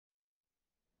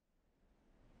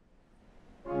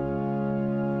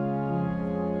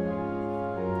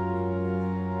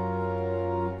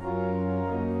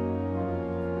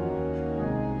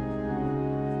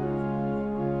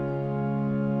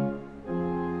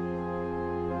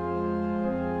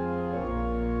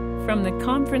From the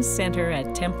Conference Center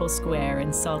at Temple Square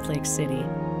in Salt Lake City,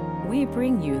 we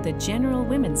bring you the General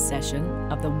Women's Session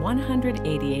of the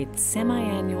 188th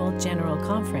Semi-Annual General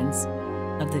Conference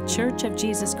of the Church of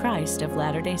Jesus Christ of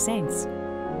Latter-day Saints.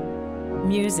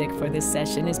 Music for this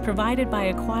session is provided by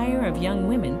a choir of young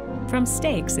women from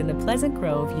Stakes in the Pleasant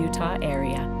Grove, Utah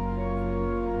area.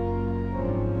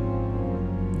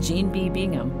 Jean B.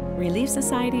 Bingham, Relief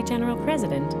Society General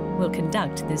President, will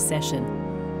conduct this session.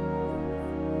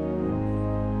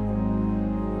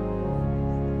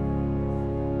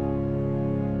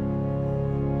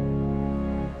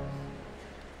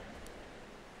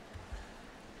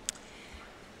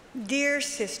 Dear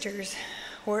sisters,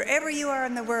 wherever you are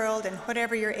in the world and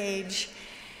whatever your age,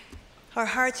 our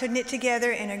hearts are knit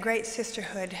together in a great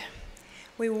sisterhood.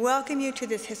 We welcome you to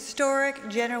this historic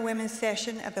General Women's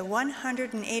Session of the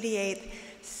 188th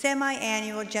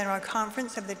Semi-Annual General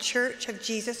Conference of the Church of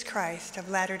Jesus Christ of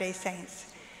Latter-day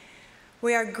Saints.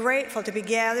 We are grateful to be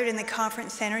gathered in the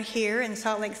Conference Center here in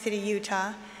Salt Lake City,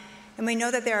 Utah, and we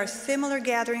know that there are similar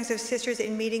gatherings of sisters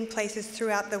in meeting places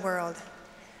throughout the world.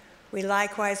 We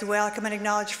likewise welcome and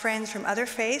acknowledge friends from other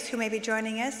faiths who may be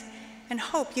joining us and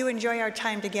hope you enjoy our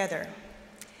time together.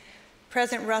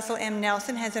 President Russell M.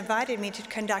 Nelson has invited me to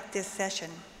conduct this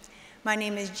session. My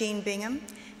name is Jean Bingham,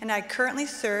 and I currently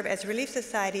serve as Relief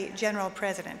Society General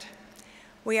President.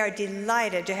 We are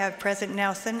delighted to have President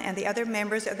Nelson and the other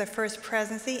members of the First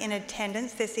Presidency in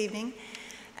attendance this evening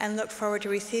and look forward to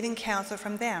receiving counsel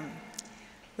from them.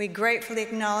 We gratefully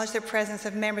acknowledge the presence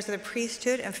of members of the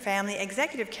Priesthood and Family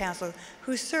Executive Council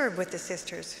who serve with the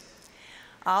sisters.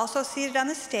 Also seated on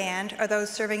the stand are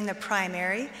those serving the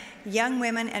primary, Young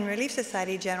Women, and Relief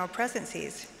Society General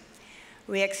Presidencies.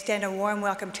 We extend a warm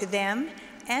welcome to them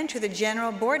and to the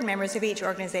general board members of each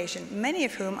organization, many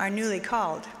of whom are newly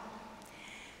called.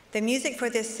 The music for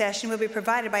this session will be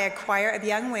provided by a choir of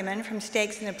young women from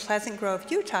Stakes in the Pleasant Grove,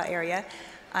 Utah area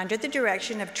under the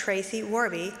direction of Tracy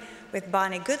Warby with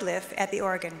Bonnie Goodliff at the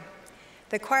organ.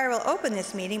 The choir will open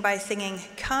this meeting by singing,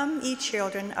 "Come, Ye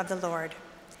Children of the Lord."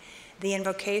 The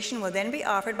invocation will then be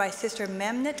offered by Sister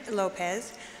Memnet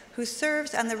Lopez, who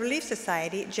serves on the Relief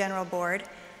Society General Board,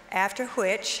 after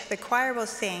which the choir will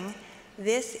sing,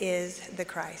 "This is the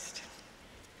Christ."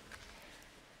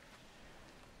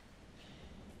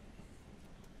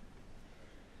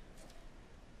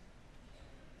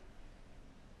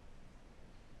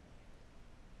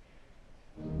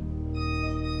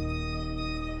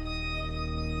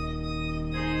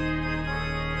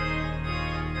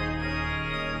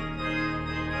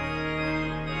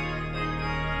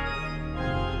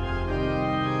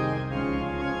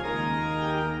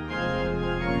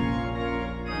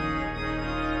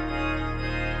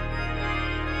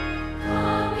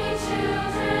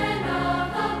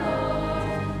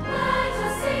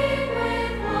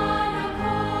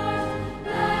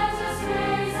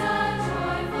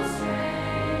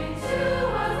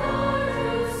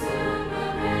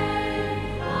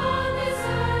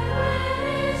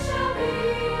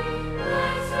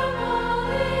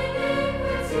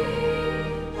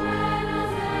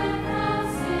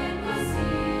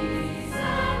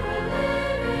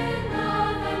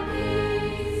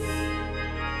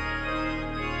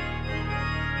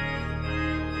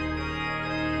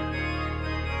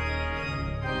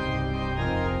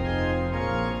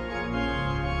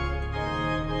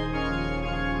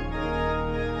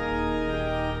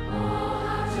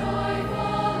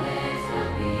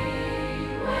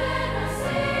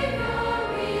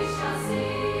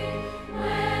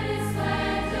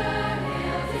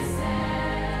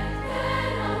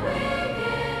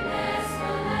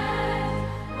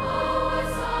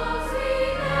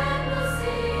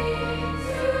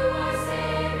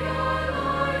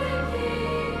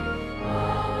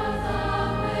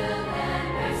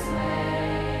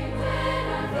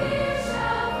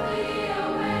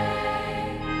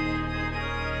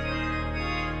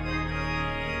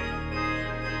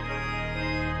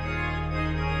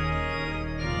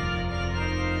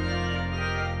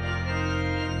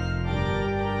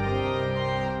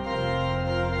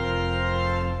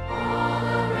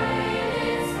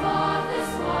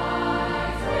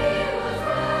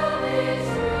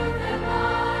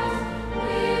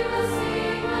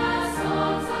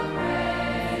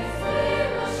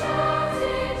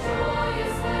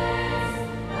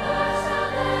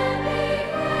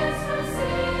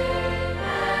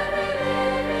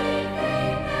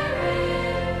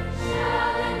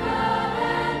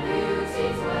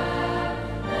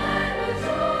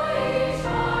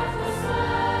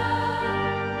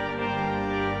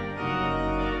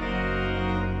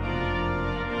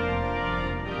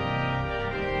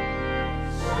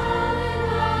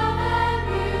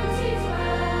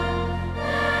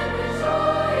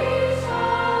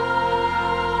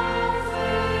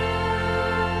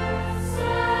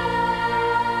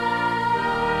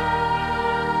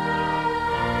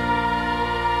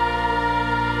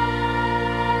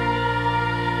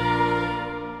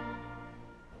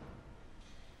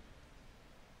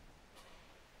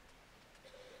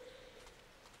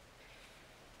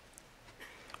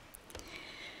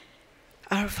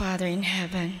 Our Father in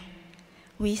heaven,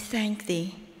 we thank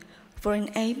Thee for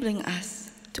enabling us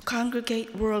to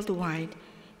congregate worldwide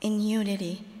in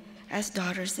unity as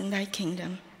daughters in Thy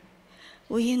kingdom.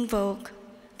 We invoke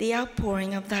the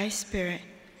outpouring of Thy Spirit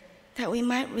that we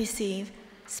might receive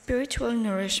spiritual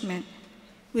nourishment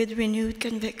with renewed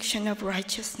conviction of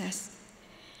righteousness.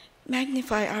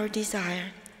 Magnify our desire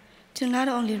to not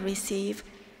only receive,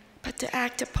 but to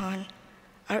act upon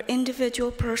our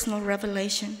individual personal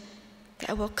revelation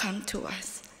that will come to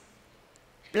us.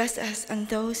 Bless us and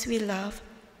those we love,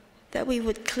 that we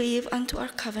would cleave unto our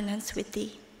covenants with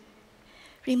Thee.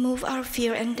 Remove our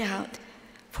fear and doubt,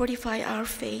 fortify our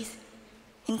faith,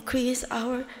 increase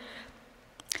our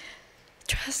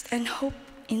trust and hope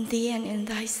in Thee and in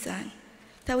Thy Son,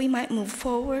 that we might move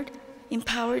forward,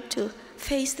 empowered to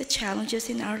face the challenges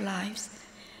in our lives.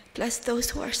 Bless those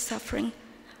who are suffering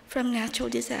from natural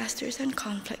disasters and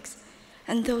conflicts,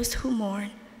 and those who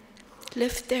mourn.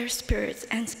 Lift their spirits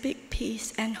and speak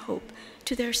peace and hope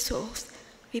to their souls.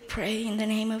 We pray in the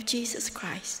name of Jesus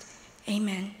Christ.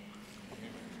 Amen.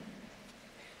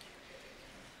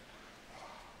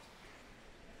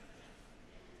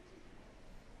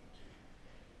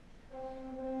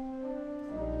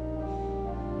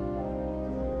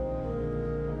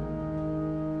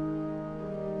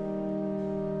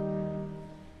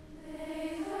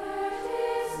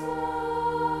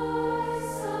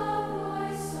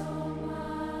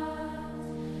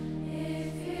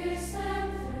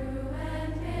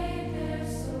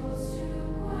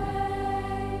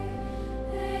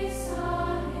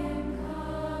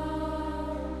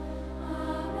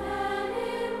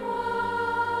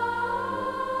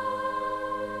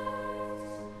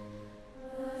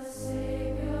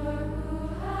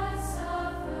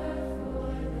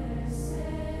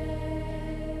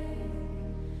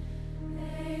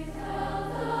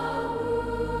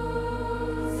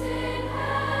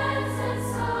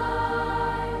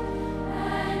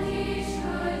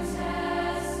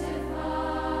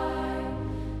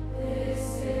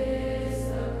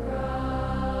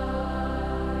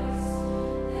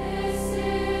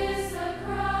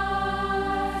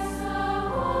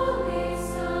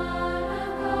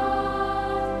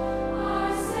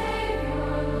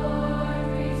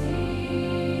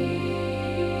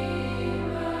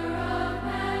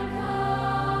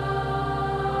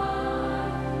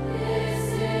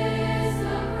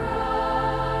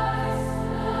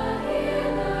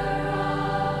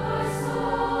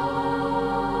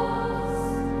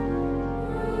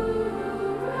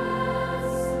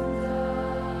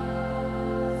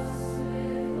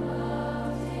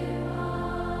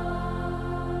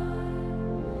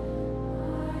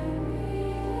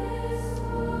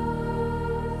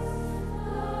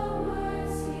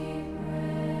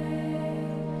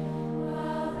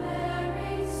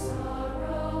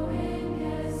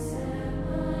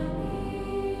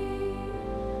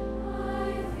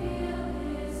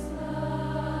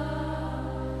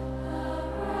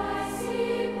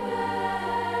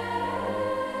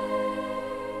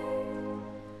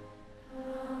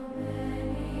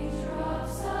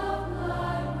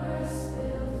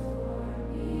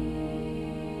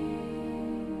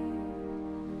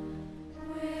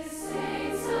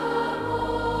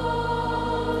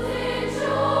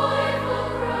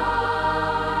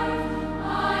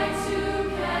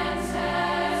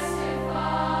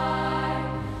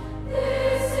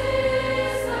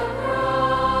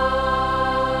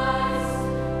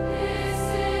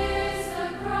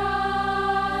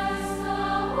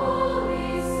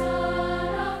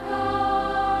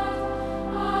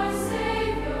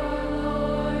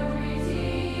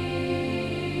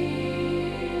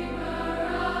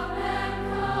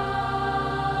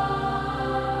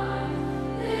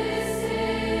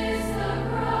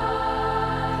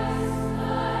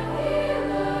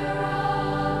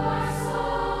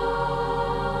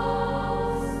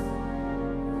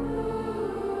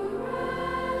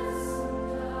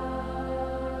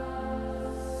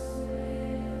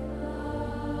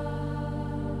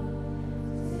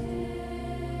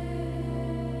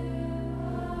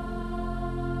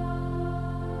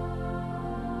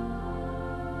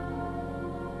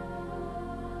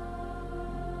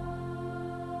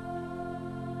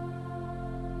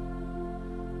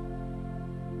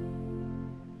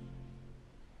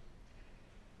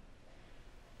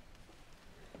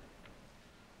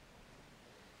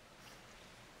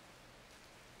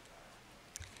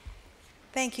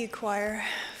 Thank you, choir,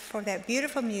 for that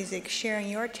beautiful music, sharing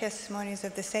your testimonies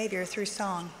of the Savior through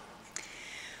song.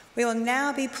 We will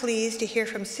now be pleased to hear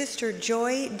from Sister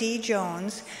Joy D.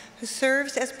 Jones, who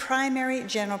serves as primary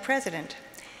general president.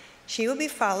 She will be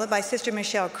followed by Sister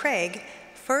Michelle Craig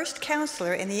first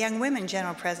counselor in the Young Women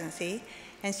General Presidency,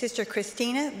 and Sister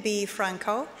Christina B.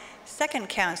 Franco, second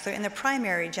counselor in the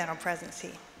Primary General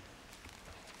Presidency.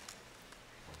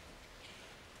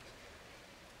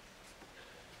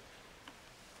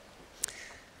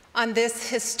 On this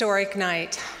historic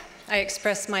night, I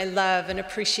express my love and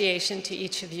appreciation to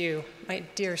each of you, my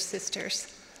dear sisters.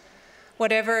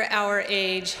 Whatever our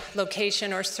age,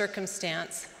 location, or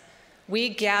circumstance, we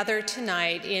gather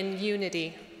tonight in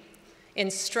unity, in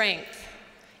strength,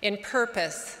 in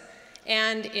purpose,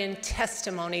 and in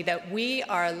testimony that we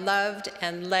are loved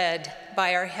and led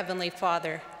by our Heavenly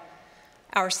Father,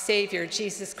 our Savior,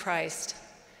 Jesus Christ,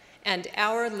 and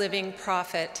our living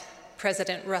prophet,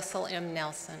 President Russell M.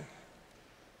 Nelson.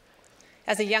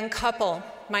 As a young couple,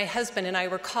 my husband and I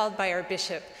were called by our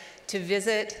bishop to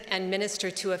visit and minister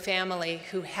to a family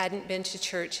who hadn't been to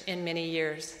church in many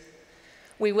years.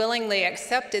 We willingly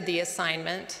accepted the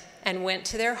assignment and went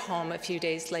to their home a few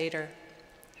days later.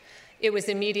 It was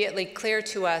immediately clear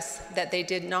to us that they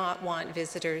did not want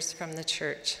visitors from the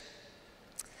church.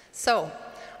 So,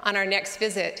 on our next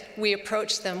visit, we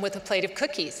approached them with a plate of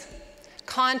cookies,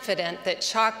 confident that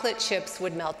chocolate chips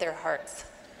would melt their hearts.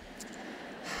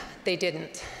 They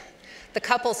didn't. The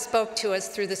couple spoke to us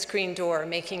through the screen door,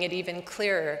 making it even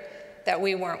clearer that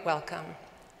we weren't welcome.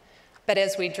 But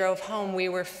as we drove home, we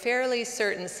were fairly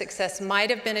certain success might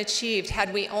have been achieved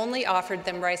had we only offered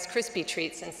them Rice Krispie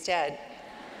treats instead.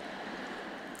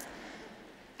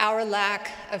 Our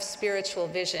lack of spiritual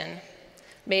vision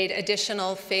made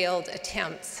additional failed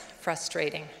attempts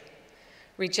frustrating.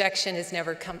 Rejection is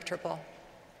never comfortable.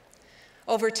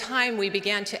 Over time, we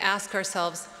began to ask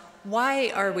ourselves,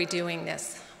 why are we doing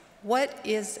this? What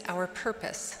is our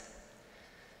purpose?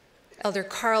 Elder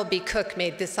Carl B. Cook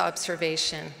made this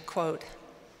observation, quote,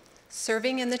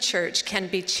 "Serving in the church can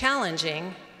be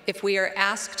challenging if we are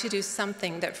asked to do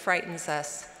something that frightens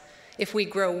us, if we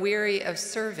grow weary of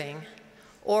serving,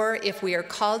 or if we are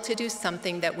called to do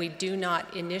something that we do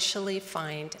not initially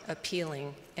find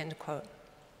appealing," end quote.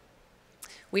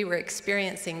 We were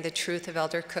experiencing the truth of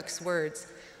Elder Cook's words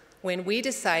when we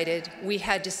decided we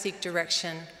had to seek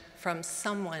direction from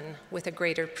someone with a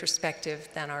greater perspective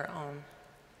than our own.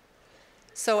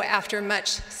 So after much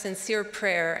sincere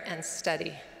prayer and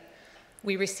study,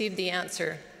 we received the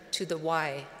answer to the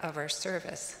why of our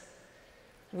service.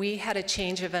 We had a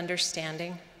change of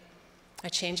understanding, a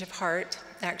change of heart,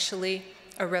 actually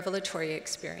a revelatory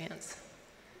experience.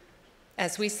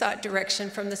 As we sought direction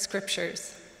from the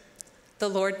scriptures, the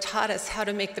Lord taught us how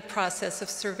to make the process of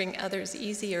serving others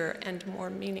easier and more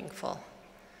meaningful.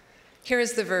 Here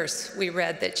is the verse we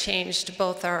read that changed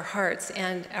both our hearts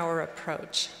and our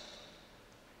approach.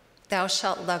 "Thou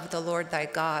shalt love the Lord thy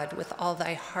God with all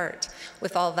thy heart,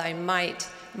 with all thy might,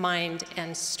 mind,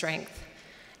 and strength.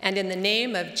 And in the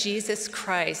name of Jesus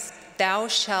Christ, thou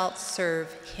shalt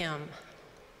serve him."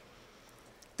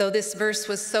 Though this verse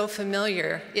was so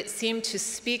familiar, it seemed to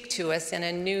speak to us in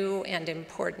a new and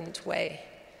important way.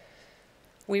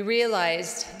 We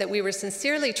realized that we were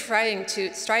sincerely striving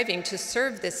to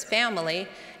serve this family,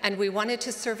 and we wanted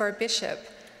to serve our bishop,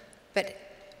 but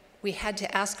we had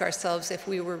to ask ourselves if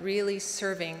we were really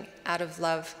serving out of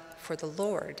love for the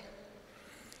Lord.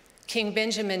 King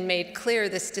Benjamin made clear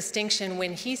this distinction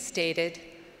when he stated,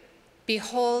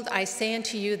 "Behold, I say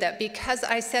unto you that because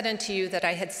I said unto you that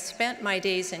I had spent my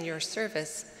days in your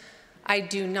service, I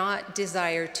do not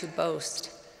desire to boast,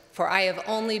 for I have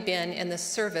only been in the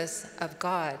service of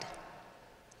God."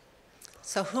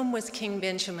 So whom was King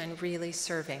Benjamin really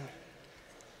serving?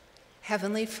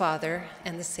 Heavenly Father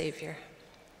and the Savior.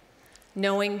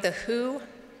 Knowing the who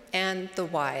and the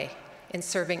why in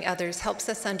serving others helps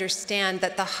us understand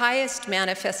that the highest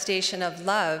manifestation of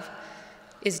love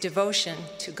is devotion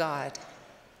to God.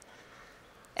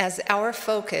 As our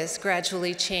focus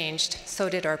gradually changed, so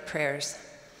did our prayers.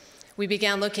 We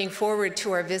began looking forward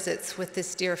to our visits with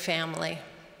this dear family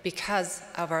because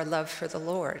of our love for the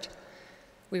Lord.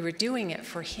 We were doing it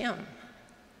for him.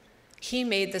 He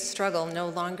made the struggle no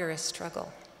longer a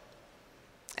struggle.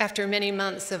 After many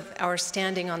months of our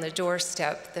standing on the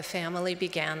doorstep, the family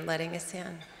began letting us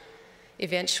in.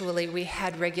 Eventually, we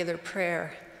had regular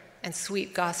prayer and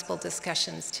sweet gospel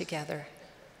discussions together.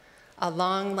 A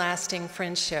long-lasting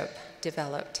friendship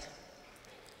developed.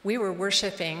 We were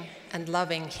worshiping and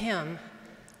loving him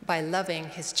by loving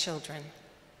his children.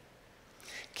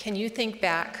 Can you think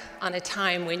back on a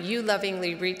time when you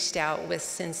lovingly reached out with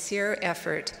sincere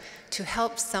effort to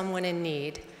help someone in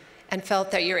need and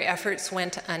felt that your efforts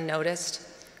went unnoticed,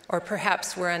 or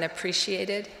perhaps were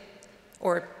unappreciated,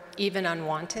 or even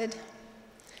unwanted?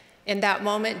 In that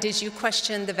moment, did you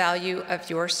question the value of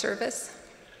your service?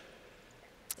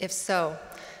 If so,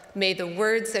 May the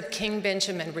words of King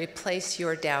Benjamin replace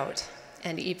your doubt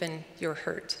and even your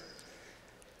hurt.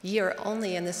 Ye are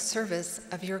only in the service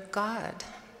of your God.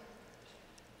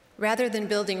 Rather than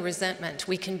building resentment,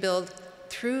 we can build,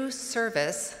 through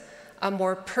service, a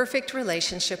more perfect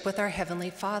relationship with our Heavenly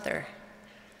Father.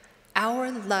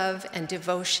 Our love and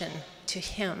devotion to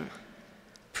Him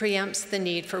preempts the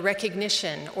need for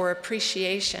recognition or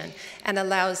appreciation and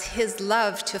allows His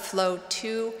love to flow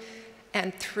to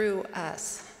and through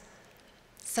us.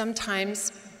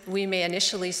 Sometimes we may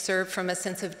initially serve from a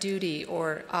sense of duty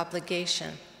or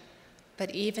obligation,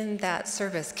 but even that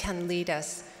service can lead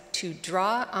us to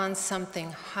draw on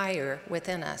something higher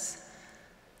within us,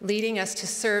 leading us to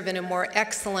serve in a more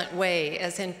excellent way,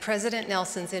 as in President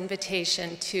Nelson's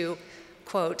invitation to,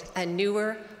 quote, a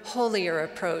newer, holier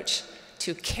approach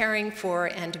to caring for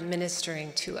and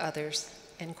ministering to others,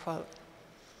 end quote.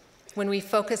 When we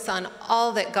focus on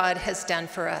all that God has done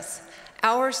for us,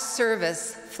 our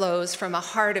service flows from a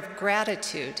heart of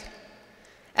gratitude.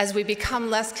 As we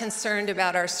become less concerned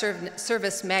about our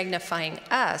service magnifying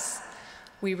us,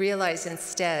 we realize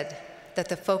instead that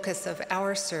the focus of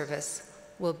our service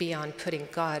will be on putting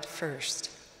God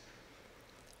first.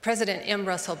 President M.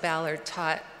 Russell Ballard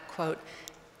taught, quote,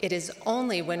 it is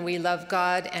only when we love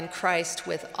God and Christ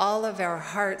with all of our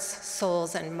hearts,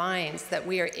 souls, and minds that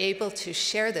we are able to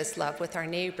share this love with our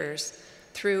neighbors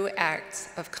through acts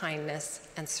of kindness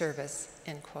and service,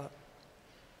 end quote.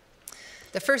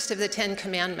 The first of the 10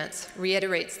 Commandments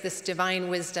reiterates this divine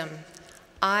wisdom.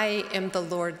 I am the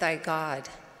Lord thy God.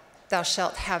 Thou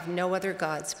shalt have no other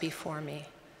gods before me.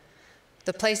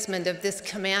 The placement of this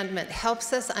commandment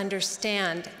helps us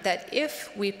understand that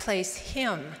if we place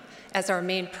Him as our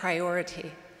main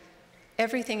priority,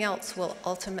 everything else will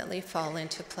ultimately fall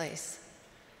into place,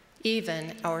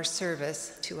 even our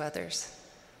service to others.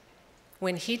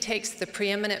 When He takes the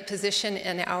preeminent position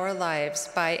in our lives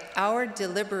by our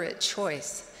deliberate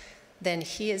choice, then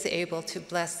He is able to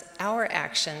bless our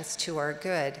actions to our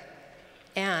good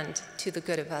and to the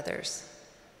good of others.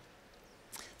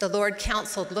 The Lord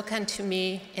counseled, look unto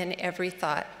me in every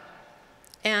thought.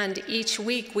 And each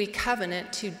week we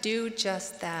covenant to do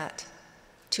just that,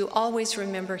 to always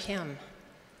remember Him.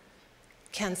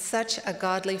 Can such a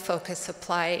godly focus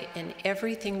apply in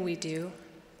everything we do?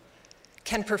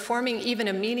 Can performing even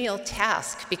a menial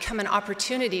task become an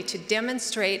opportunity to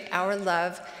demonstrate our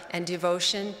love and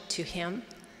devotion to Him?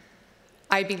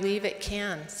 I believe it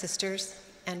can, sisters,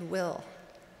 and will.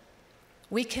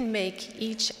 We can make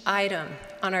each item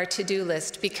on our to-do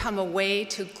list become a way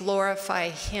to glorify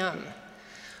Him.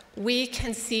 We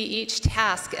can see each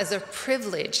task as a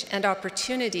privilege and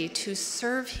opportunity to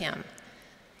serve Him,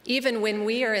 even when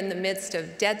we are in the midst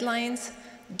of deadlines,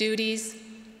 duties,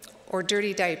 or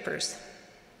dirty diapers.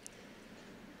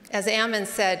 As Ammon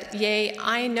said, yea,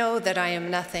 I know that I am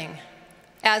nothing.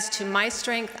 As to my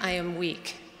strength, I am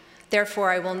weak. Therefore,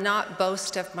 I will not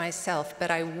boast of myself,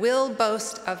 but I will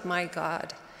boast of my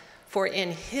God. For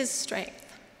in His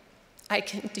strength, I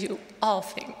can do all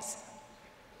things.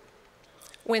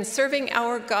 When serving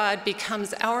our God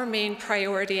becomes our main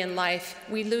priority in life,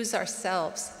 we lose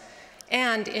ourselves.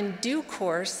 And in due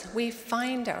course, we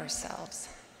find ourselves.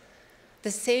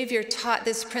 The Savior taught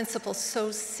this principle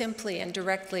so simply and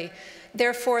directly.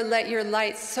 Therefore, let your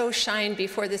light so shine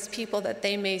before this people that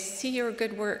they may see your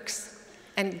good works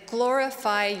and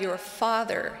glorify your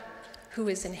Father who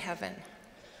is in heaven.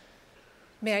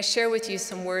 May I share with you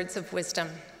some words of wisdom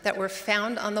that were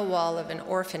found on the wall of an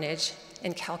orphanage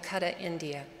in Calcutta,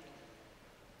 India.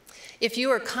 If you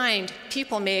are kind,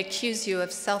 people may accuse you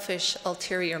of selfish,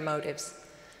 ulterior motives.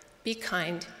 Be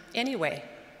kind anyway.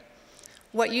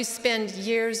 What you spend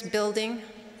years building,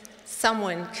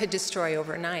 someone could destroy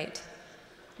overnight.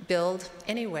 Build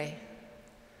anyway.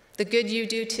 The good you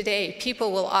do today,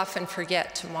 people will often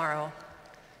forget tomorrow.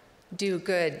 Do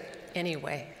good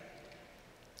anyway.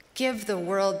 Give the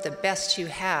world the best you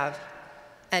have,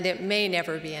 and it may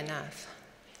never be enough.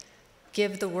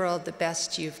 Give the world the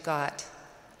best you've got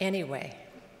anyway.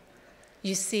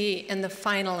 You see, in the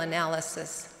final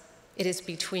analysis, it is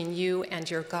between you and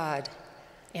your God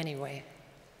anyway.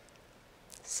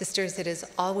 Sisters, it is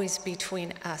always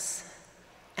between us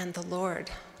and the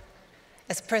Lord.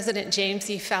 As President James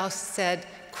E. Faust said,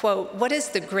 quote, what is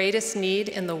the greatest need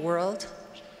in the world?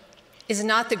 Is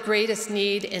not the greatest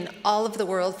need in all of the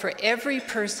world for every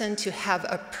person to have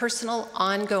a personal,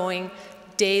 ongoing,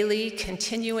 daily,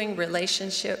 continuing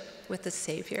relationship with the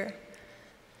Savior?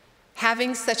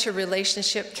 Having such a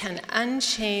relationship can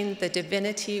unchain the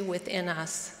divinity within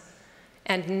us,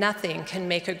 and nothing can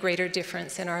make a greater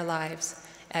difference in our lives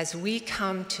as we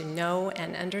come to know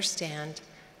and understand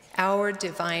our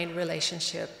divine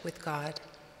relationship with God,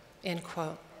 end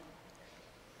quote.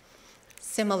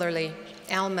 Similarly,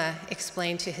 Alma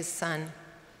explained to his son,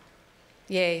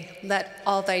 "Yea, let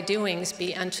all thy doings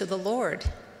be unto the Lord,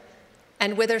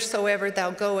 and whithersoever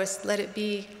thou goest, let it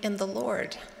be in the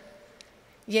Lord.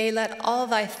 Yea, let all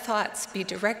thy thoughts be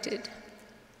directed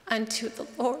unto the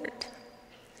Lord.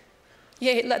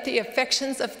 Yea, let the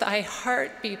affections of thy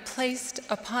heart be placed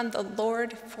upon the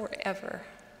Lord forever."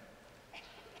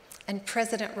 And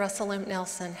President Russell M.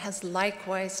 Nelson has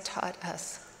likewise taught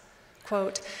us,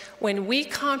 quote, "When we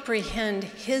comprehend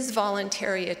his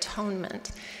voluntary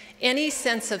atonement, any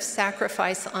sense of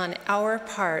sacrifice on our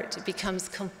part becomes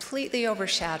completely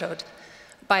overshadowed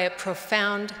by a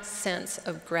profound sense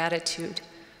of gratitude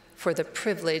for the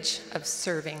privilege of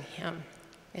serving him,"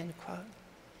 end quote.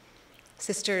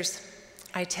 Sisters,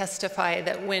 I testify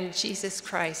that when Jesus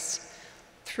Christ,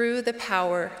 through the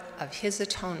power of his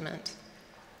atonement,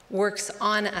 works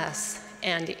on us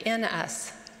and in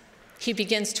us, he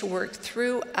begins to work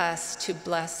through us to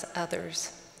bless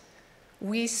others.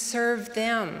 We serve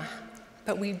them,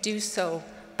 but we do so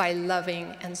by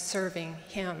loving and serving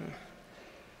him.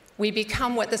 We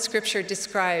become what the scripture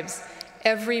describes,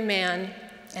 every man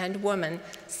and woman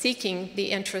seeking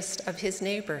the interest of his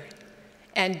neighbor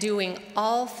and doing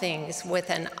all things with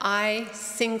an eye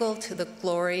single to the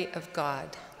glory of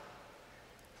God.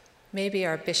 Maybe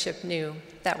our bishop knew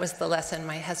that was the lesson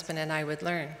my husband and I would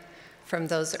learn from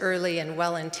those early and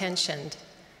well-intentioned,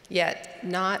 yet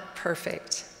not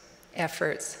perfect,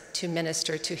 efforts to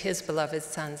minister to his beloved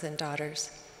sons and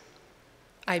daughters.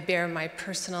 I bear my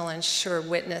personal and sure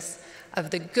witness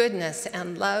of the goodness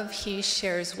and love he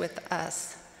shares with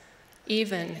us,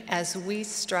 even as we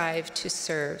strive to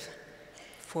serve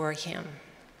for him.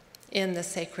 In the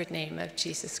sacred name of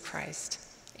Jesus Christ,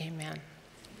 amen.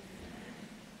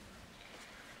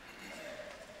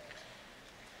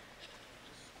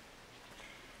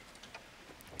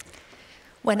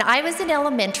 When I was in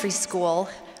elementary school,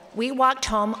 we walked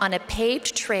home on a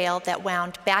paved trail that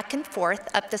wound back and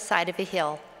forth up the side of a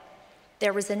hill.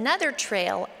 There was another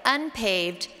trail,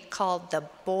 unpaved, called the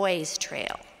Boys'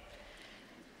 Trail.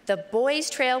 The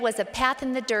Boys' Trail was a path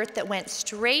in the dirt that went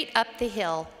straight up the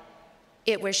hill.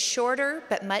 It was shorter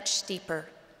but much steeper.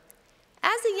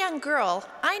 As a young girl,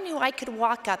 I knew I could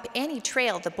walk up any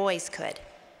trail the boys could.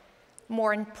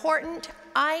 More important,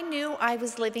 I knew I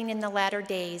was living in the latter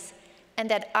days and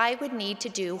that I would need to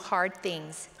do hard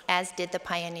things, as did the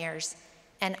pioneers,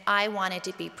 and I wanted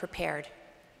to be prepared.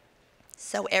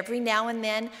 So every now and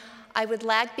then, I would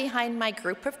lag behind my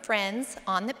group of friends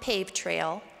on the paved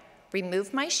trail,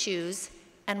 remove my shoes,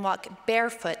 and walk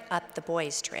barefoot up the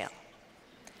Boys' Trail.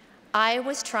 I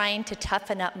was trying to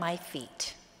toughen up my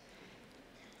feet.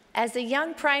 As a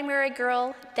young primary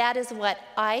girl, that is what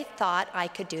I thought I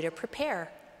could do to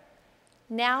prepare.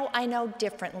 Now I know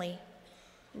differently.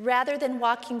 Rather than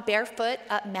walking barefoot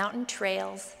up mountain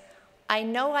trails, I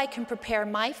know I can prepare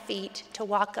my feet to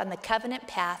walk on the covenant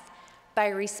path by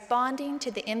responding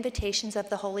to the invitations of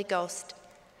the Holy Ghost.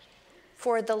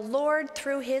 For the Lord,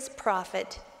 through his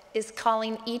prophet, is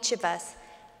calling each of us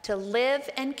to live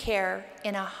and care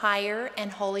in a higher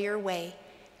and holier way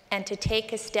and to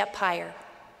take a step higher.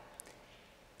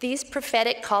 These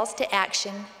prophetic calls to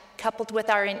action, coupled with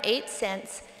our innate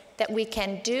sense that we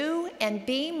can do and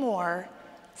be more,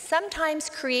 sometimes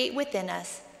create within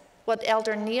us what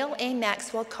Elder Neal A.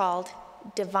 Maxwell called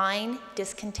divine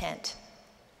discontent.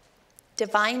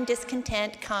 Divine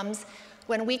discontent comes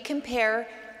when we compare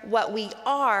what we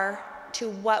are to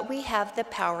what we have the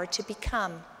power to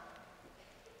become.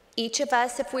 Each of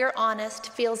us, if we're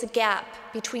honest, feels a gap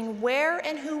between where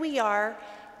and who we are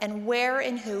and where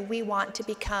and who we want to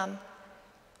become.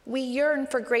 We yearn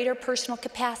for greater personal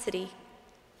capacity.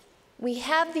 We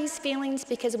have these feelings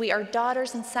because we are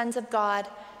daughters and sons of God,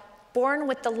 born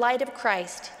with the light of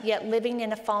Christ, yet living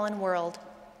in a fallen world.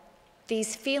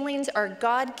 These feelings are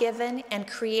God-given and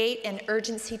create an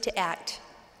urgency to act.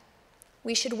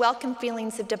 We should welcome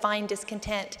feelings of divine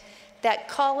discontent that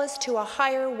call us to a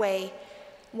higher way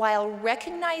while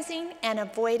recognizing and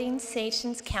avoiding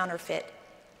Satan's counterfeit,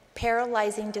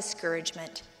 paralyzing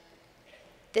discouragement.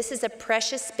 This is a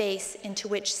precious space into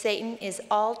which Satan is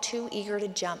all too eager to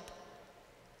jump.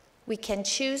 We can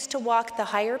choose to walk the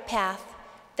higher path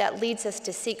that leads us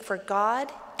to seek for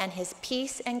God and his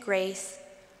peace and grace,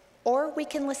 or we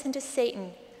can listen to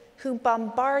Satan, who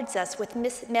bombards us with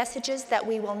messages that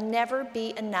we will never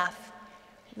be enough,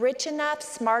 rich enough,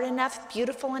 smart enough,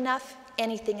 beautiful enough,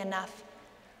 anything enough.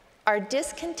 Our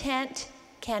discontent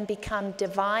can become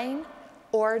divine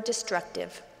or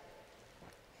destructive.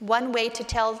 One way to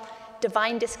tell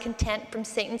divine discontent from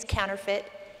Satan's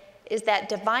counterfeit is that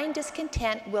divine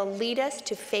discontent will lead us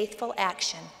to faithful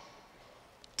action.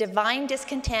 Divine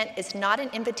discontent is not an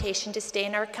invitation to stay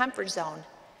in our comfort zone,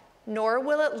 nor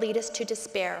will it lead us to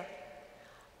despair.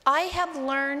 I have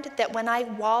learned that when I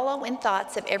wallow in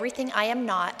thoughts of everything I am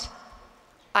not,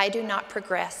 I do not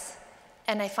progress,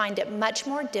 and I find it much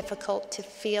more difficult to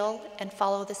feel and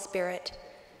follow the Spirit.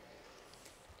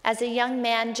 As a young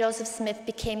man, Joseph Smith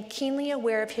became keenly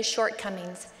aware of his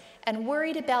shortcomings and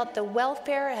worried about the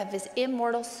welfare of his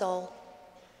immortal soul.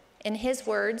 In his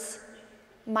words,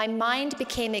 "My mind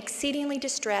became exceedingly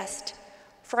distressed,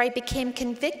 for I became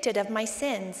convicted of my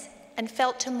sins and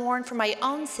felt to mourn for my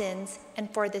own sins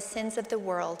and for the sins of the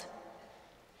world."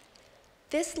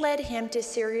 This led him to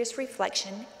serious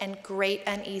reflection and great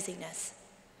uneasiness.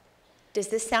 Does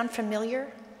this sound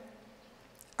familiar?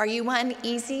 Are you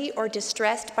uneasy or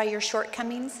distressed by your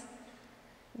shortcomings?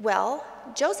 Well,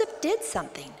 Joseph did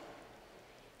something.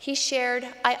 He shared,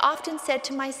 "I often said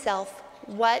to myself,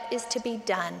 what is to be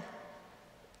done?"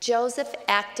 Joseph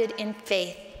acted in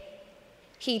faith.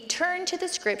 He turned to the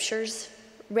scriptures,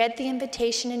 read the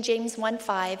invitation in James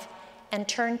 1:5, and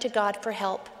turned to God for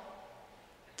help.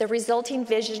 The resulting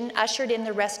vision ushered in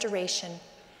the restoration.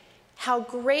 How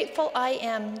grateful I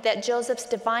am that Joseph's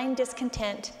divine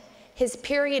discontent, his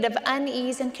period of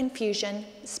unease and confusion,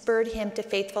 spurred him to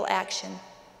faithful action.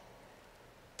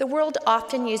 The world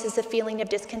often uses a feeling of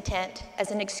discontent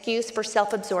as an excuse for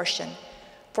self-absorption,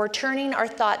 for turning our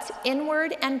thoughts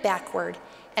inward and backward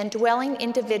and dwelling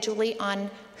individually on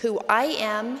who I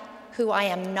am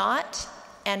not,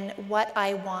 and what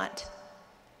I want.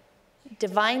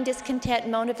 Divine discontent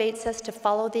motivates us to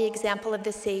follow the example of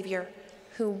the Savior,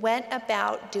 who went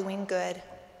about doing good.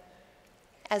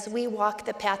 As we walk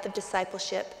the path of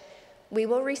discipleship, we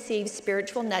will receive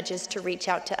spiritual nudges to reach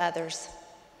out to others.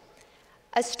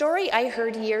 A story I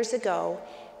heard years ago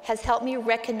has helped me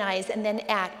recognize and then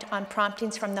act on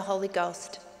promptings from the Holy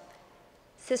Ghost.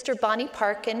 Sister Bonnie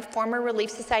Parkin, former Relief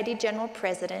Society General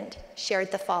President,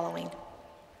 shared the following.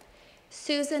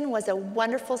 Susan was a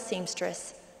wonderful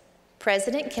seamstress.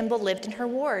 President Kimball lived in her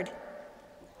ward.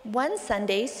 One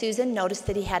Sunday, Susan noticed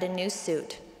that he had a new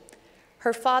suit.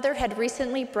 Her father had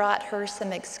recently brought her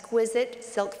some exquisite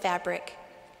silk fabric.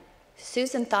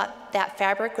 Susan thought that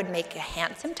fabric would make a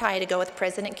handsome tie to go with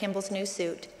President Kimball's new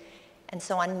suit. And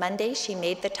so on Monday, she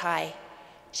made the tie.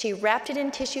 She wrapped it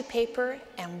in tissue paper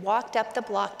and walked up the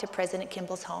block to President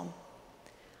Kimball's home.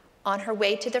 On her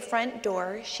way to the front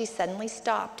door, she suddenly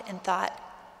stopped and thought,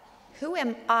 "Who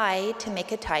am I to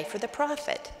make a tie for the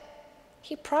prophet?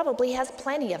 He probably has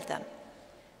plenty of them."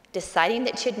 Deciding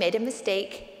that she had made a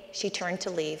mistake, she turned to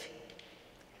leave.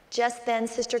 Just then,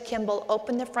 Sister Kimball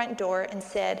opened the front door and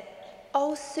said,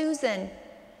 "Oh, Susan."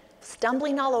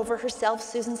 Stumbling all over herself,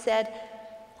 Susan said,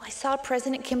 "I saw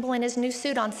President Kimball in his new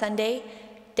suit on Sunday.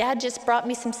 Dad just brought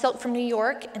me some silk from New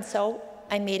York, and so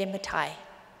I made him a tie."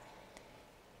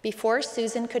 Before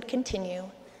Susan could continue,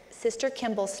 Sister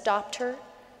Kimball stopped her,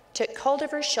 took hold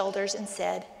of her shoulders, and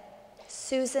said,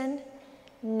 "Susan,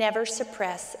 never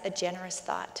suppress a generous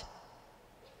thought."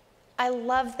 I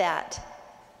love that.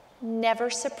 Never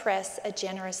suppress a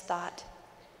generous thought.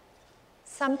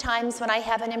 Sometimes when I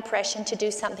have an impression to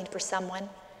do something for someone,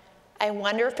 I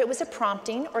wonder if it was a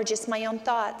prompting or just my own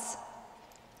thoughts.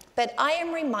 But I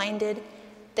am reminded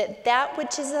that that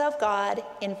which is of God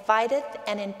inviteth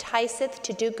and enticeth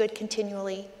to do good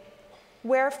continually.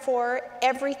 Wherefore,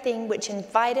 everything which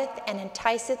inviteth and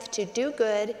enticeth to do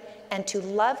good and to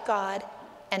love God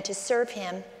and to serve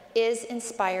him is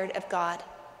inspired of God.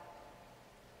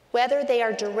 Whether they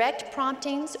are direct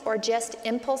promptings or just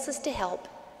impulses to help,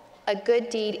 a good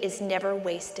deed is never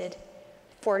wasted,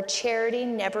 for charity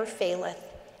never faileth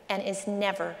and is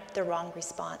never the wrong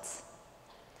response.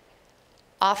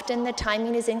 Often the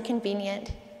timing is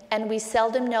inconvenient, and we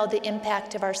seldom know the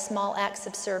impact of our small acts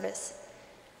of service.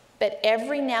 But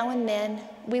every now and then,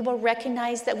 we will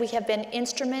recognize that we have been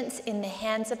instruments in the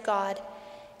hands of God,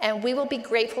 and we will be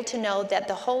grateful to know that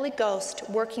the Holy Ghost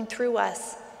working through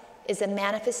us is a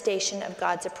manifestation of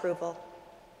God's approval.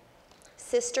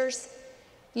 Sisters,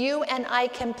 you and I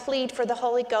can plead for the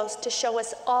Holy Ghost to show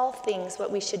us all things what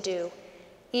we should do,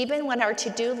 even when our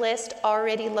to-do list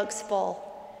already looks full.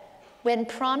 When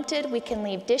prompted, we can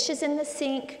leave dishes in the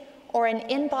sink or an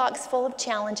inbox full of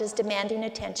challenges demanding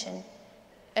attention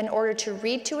in order to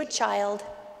read to a child,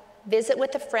 visit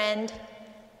with a friend,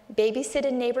 babysit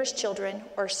a neighbor's children,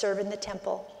 or serve in the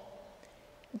temple.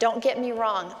 Don't get me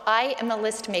wrong, I am a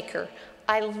list maker.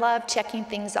 I love checking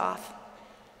things off.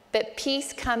 But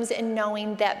peace comes in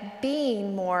knowing that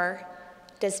being more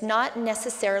does not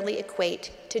necessarily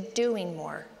equate to doing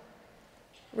more.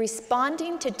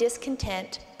 Responding to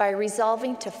discontent by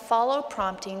resolving to follow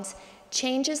promptings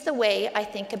changes the way I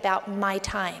think about my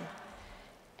time.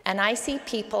 And I see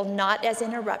people not as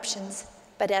interruptions,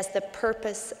 but as the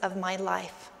purpose of my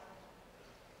life.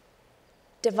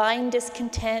 Divine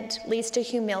discontent leads to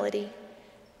humility,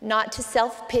 not to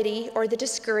self-pity or the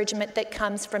discouragement that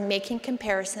comes from making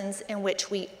comparisons in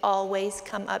which we always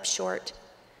come up short.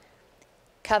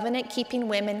 Covenant-keeping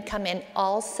women come in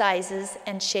all sizes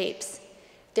and shapes.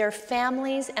 Their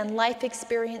families and life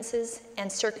experiences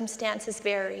and circumstances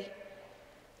vary.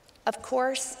 Of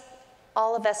course,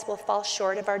 all of us will fall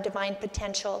short of our divine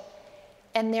potential,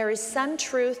 and there is some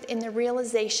truth in the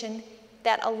realization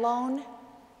that alone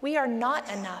we are not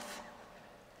enough.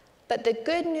 But the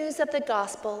good news of the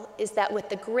gospel is that with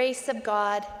the grace of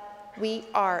God, we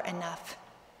are enough.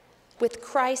 With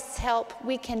Christ's help,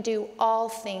 we can do all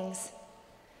things.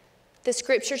 The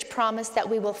scriptures promise that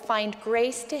we will find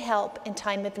grace to help in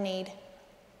time of need.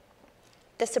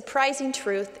 The surprising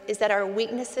truth is that our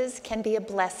weaknesses can be a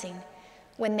blessing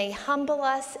when they humble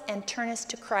us and turn us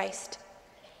to Christ.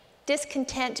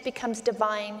 Discontent becomes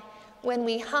divine when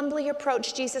we humbly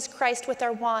approach Jesus Christ with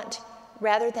our want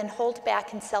rather than hold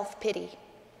back in self-pity.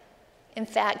 In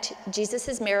fact,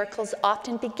 Jesus' miracles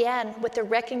often began with the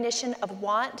recognition of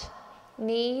want,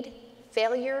 need,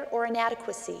 failure, or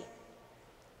inadequacy.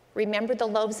 Remember the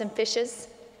loaves and fishes?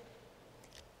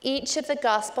 Each of the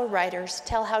gospel writers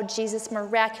tell how Jesus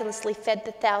miraculously fed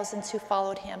the thousands who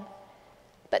followed him.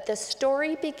 But the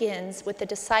story begins with the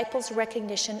disciples'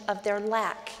 recognition of their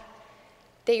lack.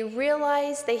 They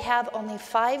realize they have only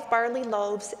 5 barley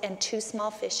loaves and 2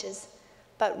 small fishes,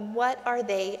 but what are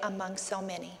they among so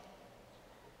many?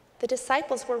 The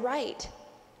disciples were right.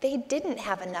 They didn't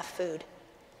have enough food.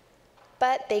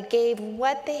 But they gave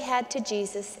what they had to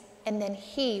Jesus, and then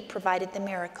he provided the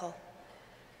miracle.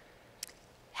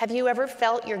 Have you ever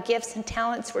felt your gifts and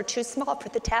talents were too small for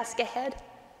the task ahead?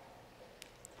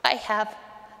 I have.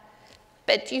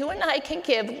 But you and I can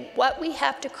give what we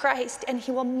have to Christ, and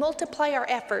he will multiply our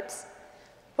efforts.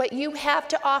 What you have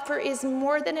to offer is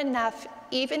more than enough,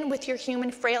 even with your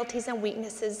human frailties and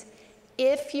weaknesses,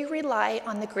 if you rely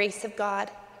on the grace of God.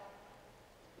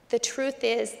 The truth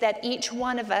is that each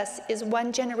one of us is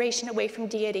one generation away from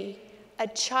deity, a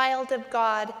child of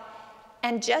God,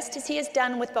 and just as he has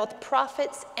done with both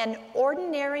prophets and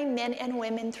ordinary men and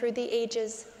women through the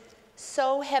ages,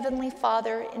 so Heavenly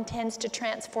Father intends to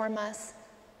transform us.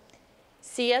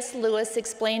 C.S. Lewis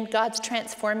explained God's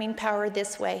transforming power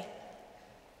this way.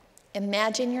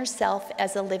 Imagine yourself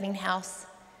as a living house.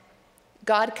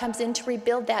 God comes in to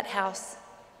rebuild that house.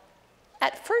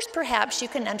 At first, perhaps you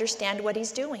can understand what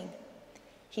he's doing.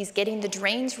 He's getting the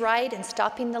drains right and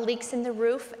stopping the leaks in the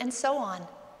roof and so on.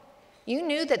 You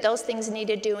knew that those things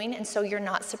needed doing, and so you're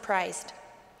not surprised.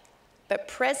 But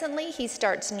presently, he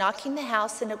starts knocking the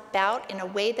house about in a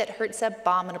way that hurts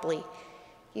abominably.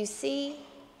 You see,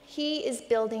 he is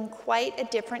building quite a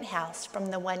different house from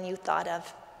the one you thought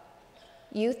of.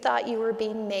 You thought you were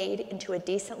being made into a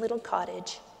decent little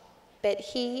cottage, but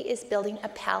he is building a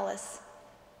palace.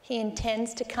 He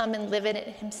intends to come and live in it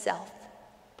himself.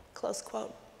 Close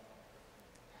quote.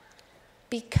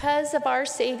 Because of our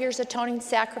Savior's atoning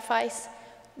sacrifice,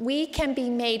 we can be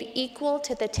made equal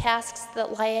to the tasks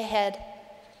that lie ahead.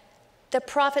 The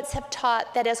prophets have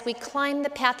taught that as we climb the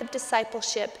path of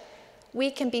discipleship,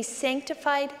 we can be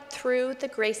sanctified through the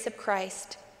grace of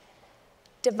Christ.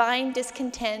 Divine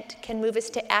discontent can move us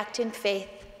to act in faith,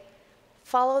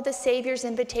 follow the Savior's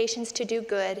invitations to do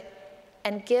good,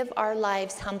 and give our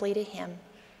lives humbly to him.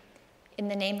 In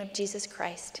the name of Jesus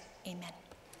Christ, amen.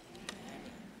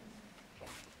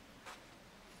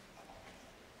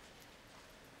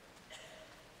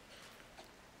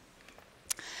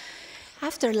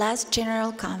 After last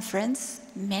general conference,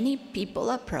 many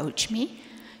people approached me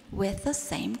with the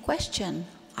same question: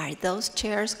 are those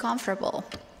chairs comfortable?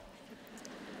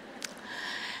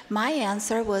 My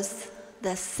answer was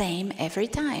the same every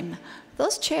time.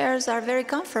 Those chairs are very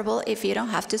comfortable if you don't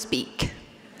have to speak.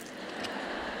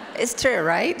 It's true,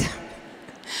 right?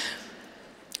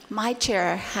 My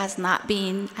chair has not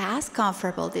been as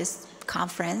comfortable this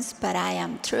conference, but I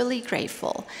am truly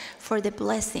grateful for the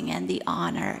blessing and the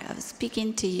honor of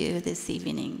speaking to you this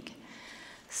evening.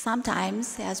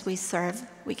 Sometimes as we serve,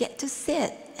 we get to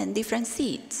sit in different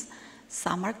seats.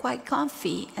 Some are quite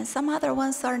comfy and some other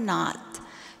ones are not.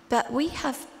 But we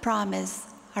have promised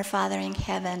our Father in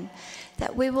heaven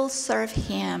that we will serve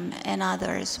him and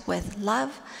others with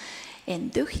love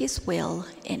and do his will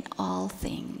in all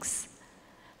things.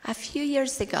 A few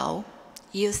years ago,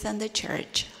 youth in the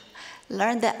church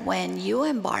learned that when you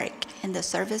embark in the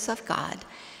service of God,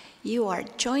 You are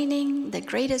joining the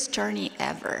greatest journey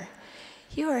ever.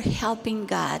 You are helping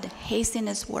God hasten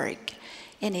His work,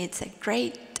 and it's a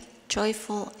great,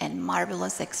 joyful, and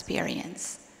marvelous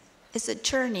experience. It's a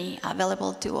journey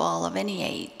available to all of any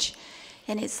age,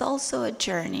 and it's also a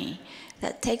journey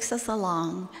that takes us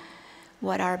along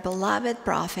what our beloved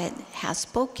prophet has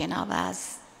spoken of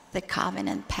as the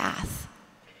covenant path.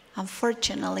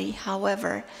 Unfortunately,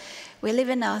 however, we live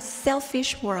in a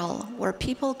selfish world where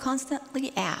people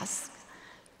constantly ask,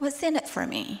 "What's in it for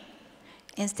me?"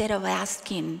 instead of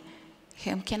asking,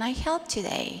 "Whom can I help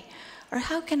today?" Or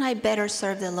 "How can I better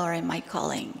serve the Lord in my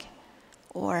calling?"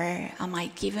 Or "Am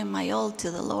I giving my all to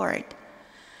the Lord?"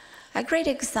 A great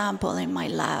example in my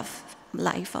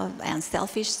life of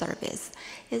unselfish service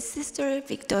is Sister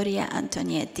Victoria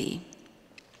Antonietti.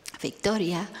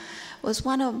 Victoria was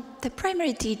one of the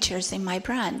primary teachers in my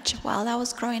branch while I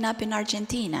was growing up in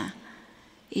Argentina.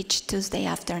 Each Tuesday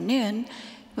afternoon,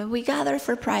 when we gathered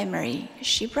for primary,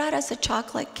 she brought us a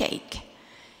chocolate cake.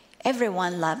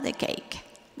 Everyone loved the cake.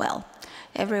 Well,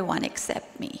 everyone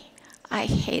except me. I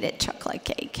hated chocolate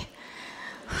cake.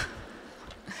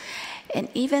 And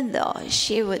even though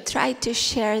she would try to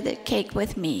share the cake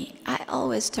with me, I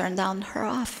always turned down her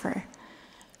offer.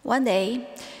 One day,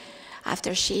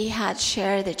 after she had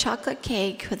shared the chocolate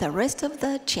cake with the rest of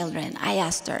the children, I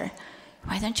asked her,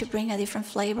 "Why don't you bring a different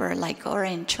flavor like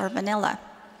orange or vanilla?"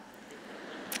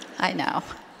 I know.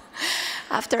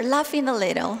 After laughing a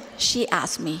little, she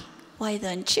asked me, "Why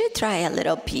don't you try a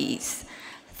little piece?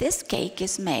 This cake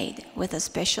is made with a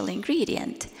special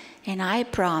ingredient, and I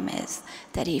promise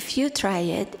that if you try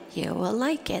it, you will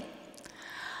like it."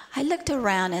 I looked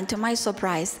around, and to my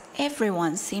surprise,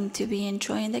 everyone seemed to be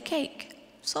enjoying the cake.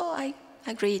 So I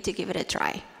agreed to give it a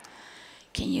try.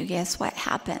 Can you guess what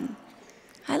happened?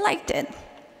 I liked it.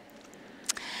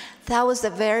 That was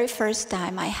the very first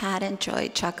time I had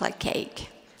enjoyed chocolate cake.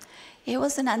 It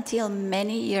wasn't until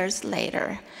many years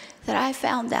later that I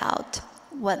found out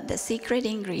what the secret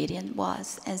ingredient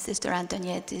was in Sister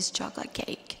Antonietti's chocolate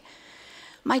cake.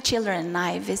 My children and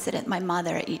I visited my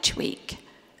mother each week.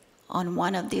 On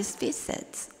one of these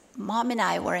visits, Mom and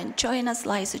I were enjoying a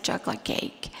slice of chocolate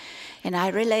cake, and I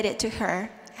related to her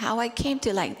how I came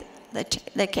to like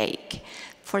the cake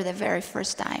for the very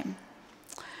first time.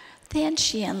 Then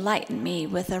she enlightened me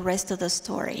with the rest of the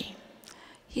story.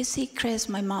 "You see, Chris,"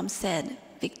 my mom said,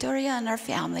 "Victoria and her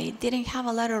family didn't have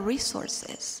a lot of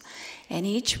resources, and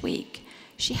each week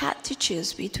she had to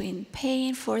choose between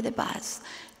paying for the bus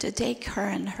to take her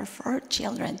and her 4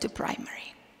 children to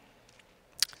primary,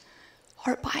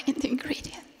 or buying the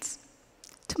ingredients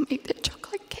to make the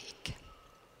chocolate cake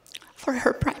for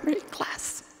her primary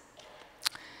class.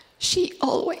 She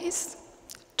always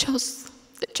chose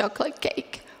the chocolate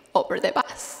cake over the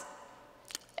bus,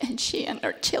 and she and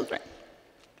her children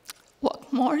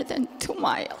walked more than 2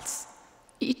 miles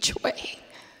each way,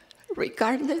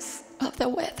 regardless of the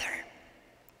weather."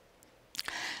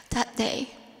 That day,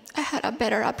 I had a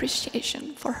better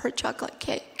appreciation for her chocolate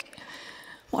cake.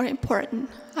 More important,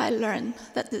 I learned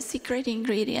that the secret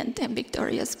ingredient in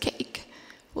Victoria's cake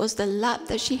was the love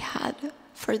that she had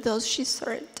for those she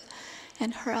served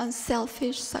and her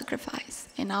unselfish sacrifice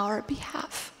in our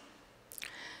behalf.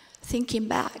 Thinking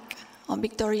back on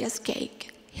Victoria's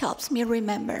cake helps me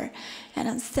remember an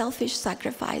unselfish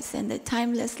sacrifice and the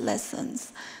timeless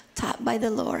lessons taught by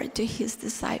the Lord to His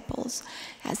disciples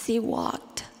as He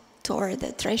walked toward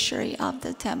the treasury of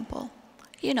the temple.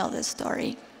 You know the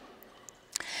story.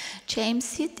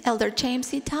 Elder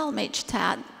James E. Talmage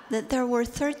taught that there were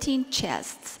 13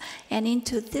 chests, and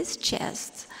into these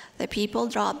chests the people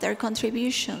dropped their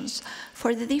contributions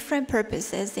for the different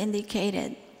purposes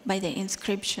indicated by the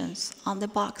inscriptions on the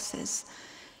boxes.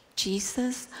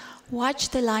 Jesus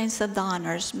watched the lines of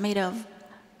donors made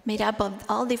up of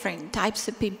all different types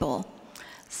of people.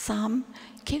 Some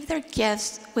gave their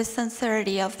gifts with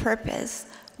sincerity of purpose,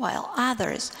 while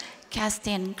others cast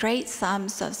in great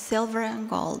sums of silver and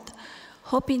gold,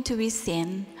 hoping to be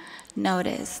seen,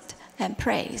 noticed, and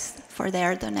praised for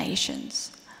their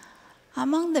donations.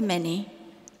 Among the many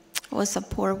was a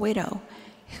poor widow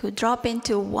who dropped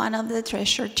into one of the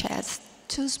treasure chests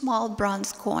 2 small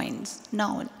bronze coins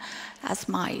known as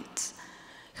mites.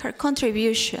 Her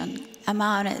contribution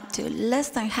amounted to less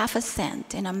than half a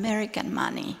cent in American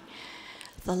money.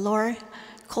 The Lord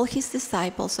called His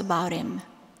disciples about Him,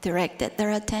 directed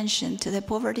their attention to the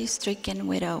poverty-stricken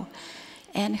widow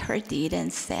and her deed,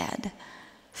 and said,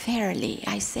 "Verily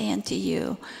I say unto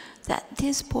you that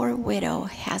this poor widow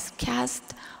has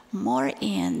cast more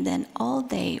in than all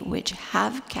they which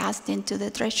have cast into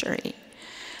the treasury.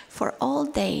 For all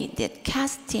they did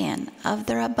cast in of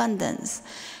their abundance,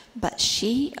 but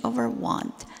she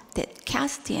overwhelmed that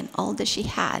casting all that she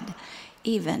had,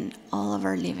 even all of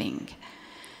her living.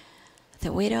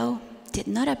 The widow did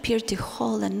not appear to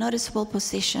hold a noticeable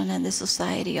position in the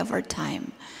society of her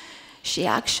time. She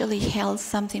actually held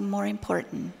something more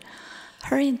important.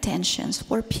 Her intentions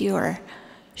were pure.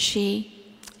 She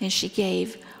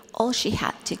gave all she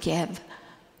had to give.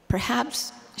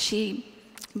 Perhaps she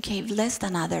gave less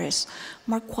than others,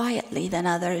 more quietly than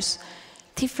others,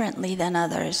 differently than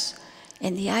others.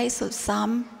 In the eyes of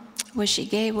some, what she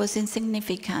gave was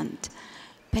insignificant.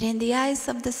 But in the eyes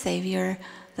of the Savior,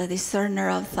 the discerner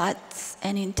of thoughts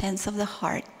and intents of the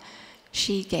heart,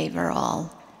 she gave her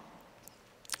all.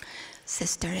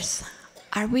 Sisters,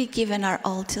 are we giving our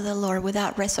all to the Lord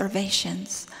without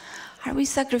reservations? Are we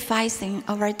sacrificing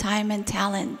of our time and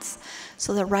talents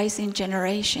so the rising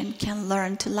generation can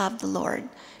learn to love the Lord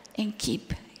and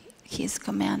keep His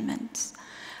commandments?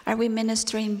 Are we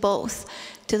ministering both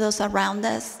to those around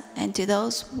us and to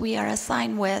those we are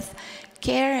assigned with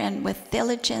care and with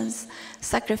diligence,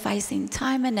 sacrificing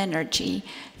time and energy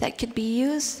that could be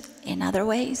used in other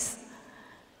ways?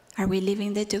 Are we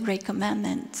living the 2 great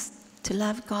commandments, to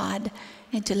love God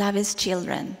and to love His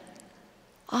children?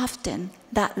 Often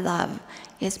that love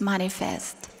is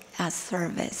manifest as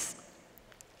service.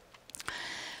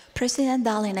 President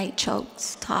Dallin H.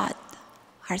 Oaks taught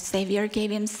our Savior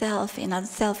gave Himself in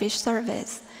unselfish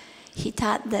service. He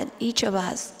taught that each of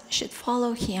us should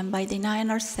follow Him by denying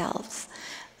ourselves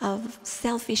of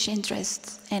selfish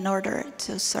interests in order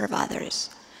to serve others.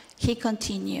 He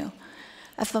continued,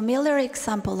 a familiar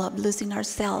example of losing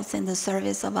ourselves in the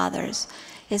service of others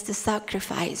is the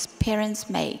sacrifice parents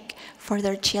make for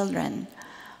their children.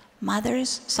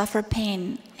 Mothers suffer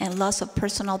pain and loss of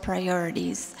personal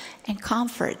priorities and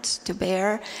comforts to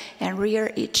bear and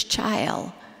rear each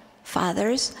child.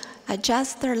 Fathers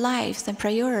adjust their lives and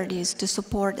priorities to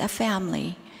support a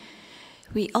family.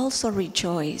 We also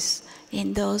rejoice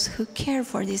in those who care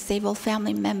for disabled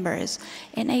family members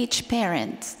and aged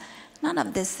parents. None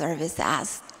of this service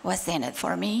asks, what's in it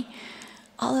for me?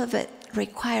 All of it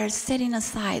requires setting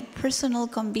aside personal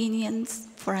convenience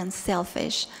for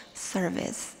unselfish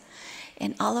service.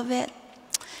 And all of it,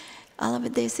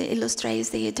 this illustrates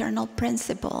the eternal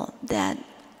principle that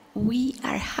we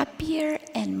are happier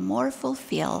and more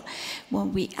fulfilled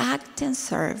when we act and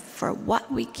serve for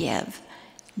what we give,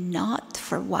 not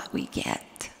for what we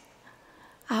get.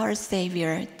 Our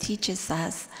Savior teaches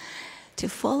us to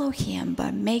follow Him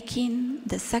by making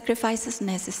the sacrifices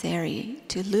necessary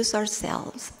to lose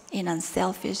ourselves in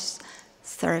unselfish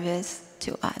service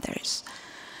to others.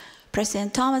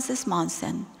 President Thomas S.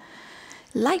 Monson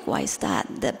likewise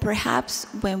thought that perhaps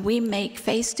when we make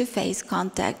face-to-face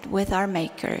contact with our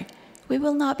Maker, we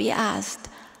will not be asked,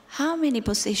 how many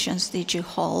positions did you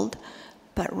hold?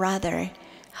 But rather,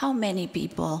 how many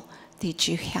people did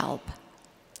you help?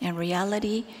 In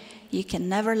reality, you can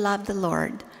never love the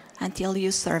Lord until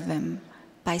you serve Him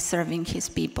by serving His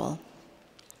people.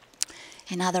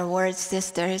 In other words,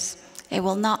 sisters, it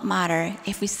will not matter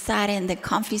if we sat in the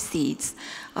comfy seats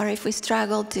or if we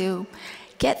struggle to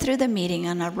get through the meeting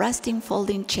on a resting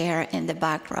folding chair in the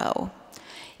back row.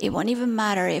 It won't even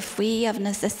matter if we, of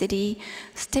necessity,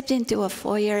 stepped into a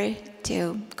foyer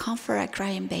to comfort a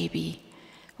crying baby.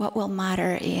 What will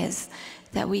matter is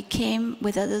that we came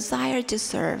with a desire to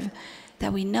serve,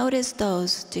 that we noticed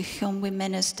those to whom we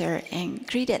minister and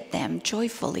greeted them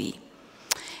joyfully,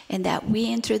 and that we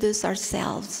introduced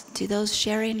ourselves to those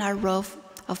sharing our row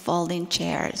of folding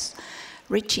chairs,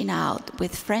 reaching out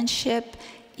with friendship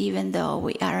even though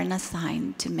we aren't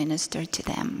assigned to minister to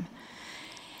them.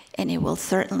 And it will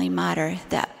certainly matter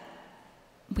that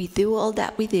we do all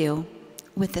that we do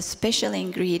with the special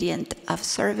ingredient of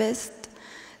service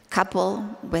coupled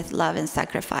with love and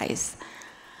sacrifice.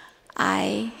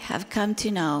 I have come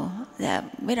to know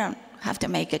that we don't have to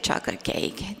make a chocolate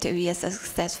cake to be a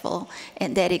successful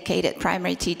and dedicated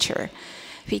primary teacher,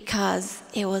 because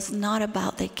it was not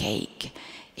about the cake.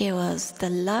 It was the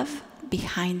love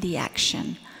behind the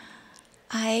action.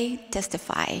 I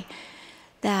testify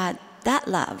that that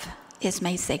love is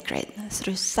made sacred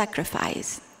through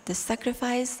sacrifice, the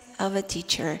sacrifice of a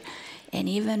teacher, and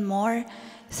even more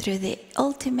through the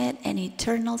ultimate and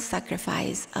eternal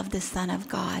sacrifice of the Son of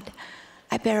God.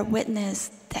 I bear witness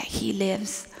that He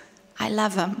lives. I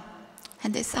love Him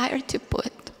and desire to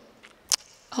put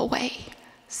away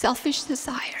selfish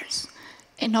desires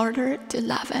in order to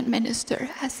love and minister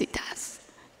as He does.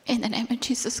 In the name of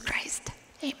Jesus Christ,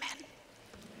 amen.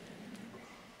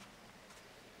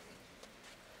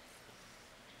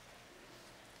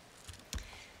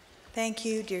 Thank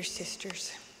you, dear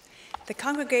sisters. The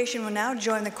congregation will now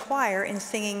join the choir in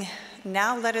singing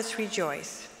Now Let Us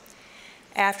Rejoice.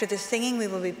 After the singing, we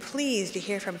will be pleased to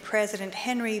hear from President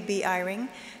Henry B. Eyring,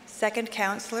 second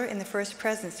counselor in the First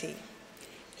Presidency.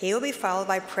 He will be followed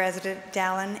by President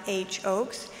Dallin H.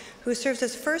 Oaks, who serves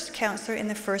as first counselor in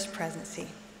the First Presidency.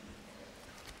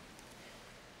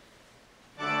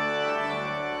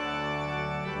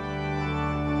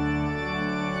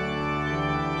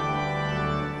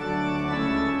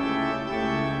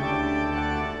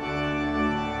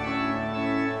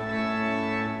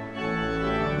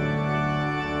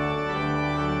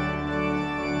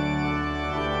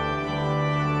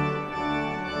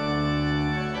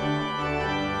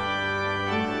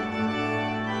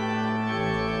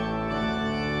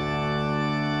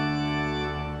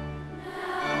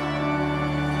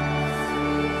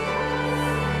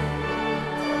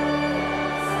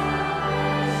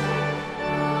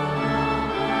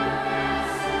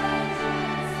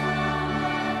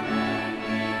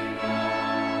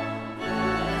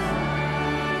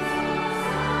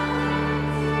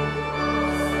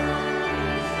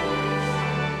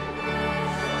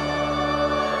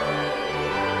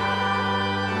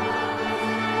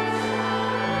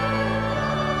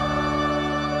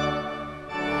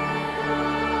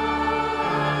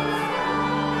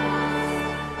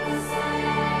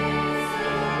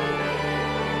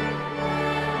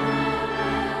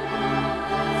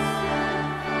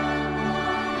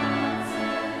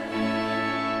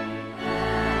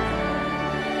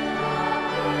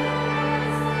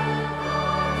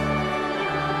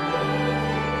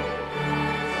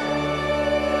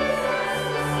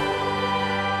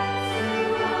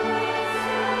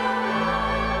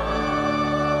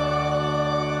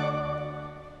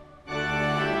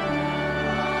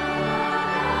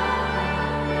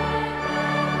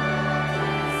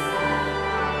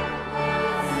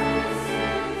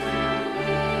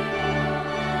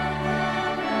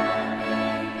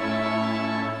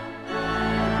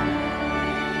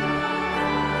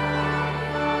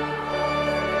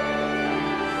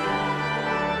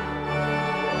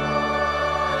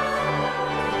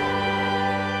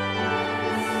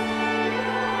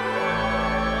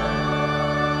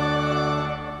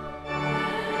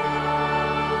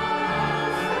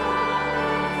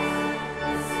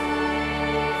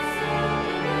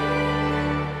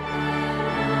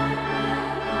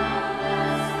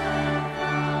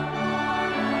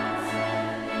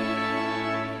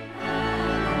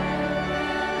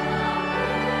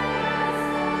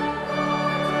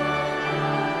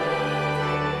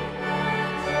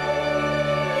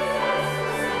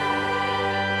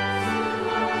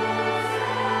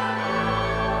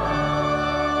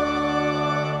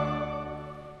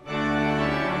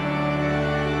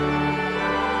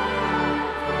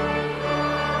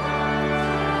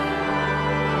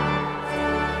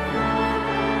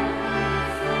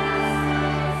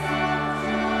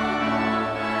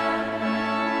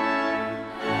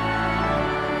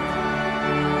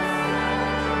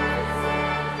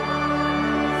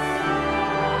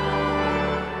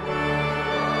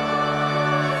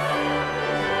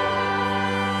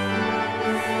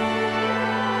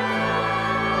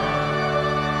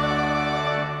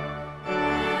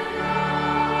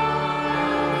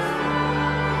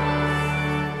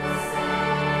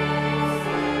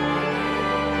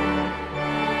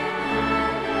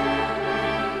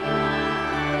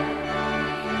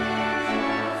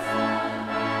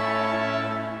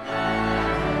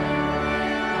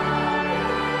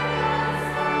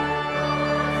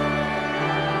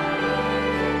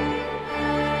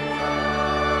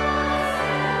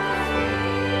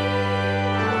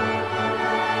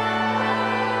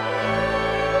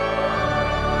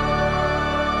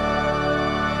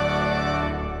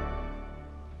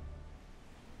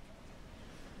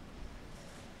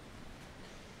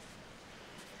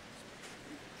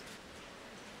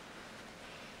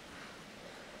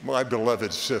 My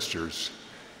beloved sisters,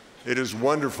 it is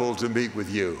wonderful to meet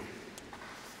with you.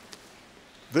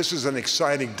 This is an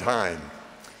exciting time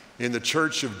in the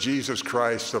Church of Jesus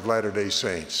Christ of Latter-day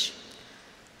Saints.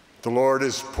 The Lord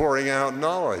is pouring out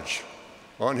knowledge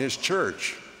on his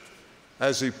church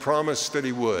as he promised that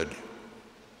he would.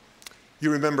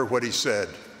 You remember what he said,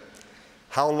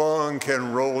 "How long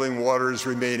can rolling waters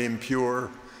remain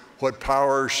impure? What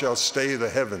power shall stay the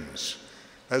heavens?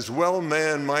 As well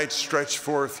man might stretch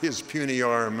forth his puny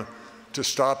arm to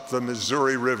stop the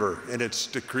Missouri River in its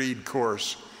decreed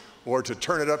course, or to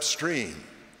turn it upstream,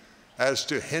 as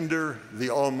to hinder the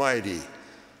Almighty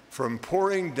from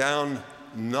pouring down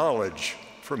knowledge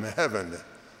from heaven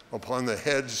upon the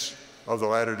heads of the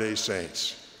Latter-day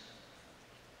Saints."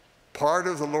 Part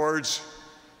of the Lord's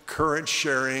current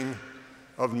sharing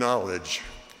of knowledge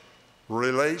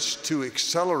relates to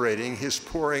accelerating his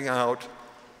pouring out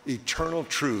eternal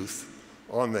truth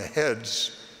on the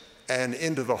heads and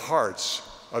into the hearts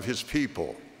of his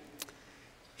people.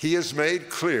 He has made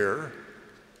clear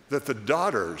that the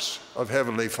daughters of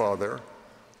Heavenly Father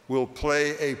will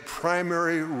play a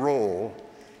primary role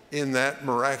in that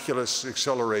miraculous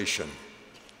acceleration.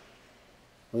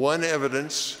 One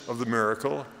evidence of the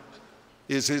miracle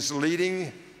is his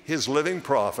leading his living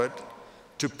prophet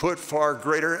to put far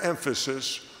greater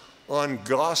emphasis on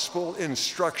gospel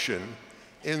instruction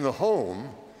in the home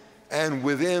and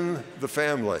within the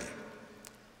family.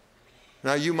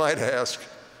 Now you might ask,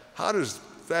 how does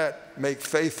that make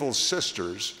faithful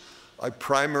sisters a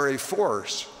primary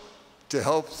force to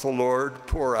help the Lord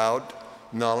pour out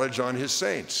knowledge on his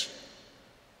saints?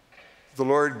 The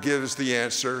Lord gives the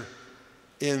answer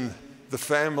in the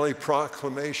family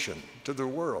proclamation to the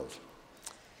world.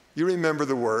 You remember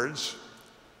the words,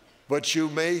 but you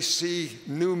may see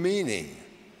new meaning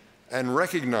and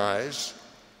recognize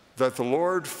that the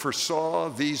Lord foresaw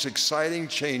these exciting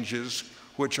changes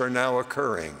which are now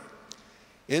occurring.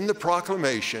 In the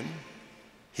proclamation,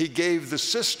 he gave the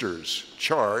sisters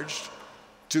charged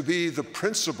to be the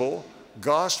principal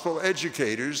gospel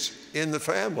educators in the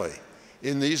family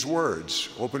in these words,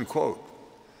 open quote,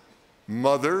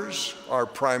 mothers are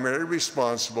primarily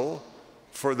responsible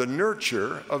for the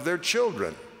nurture of their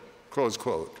children, close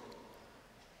quote.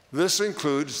 This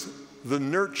includes the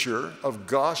nurture of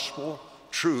gospel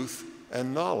truth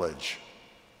and knowledge.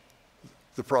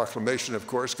 The proclamation, of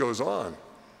course, goes on.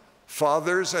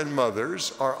 Fathers and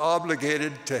mothers are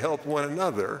obligated to help one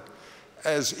another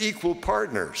as equal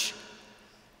partners.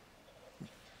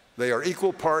 They are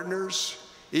equal partners,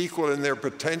 equal in their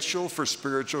potential for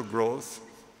spiritual growth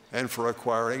and for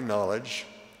acquiring knowledge,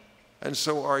 and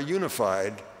so are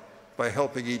unified by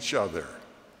helping each other.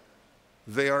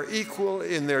 They are equal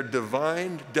in their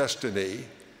divine destiny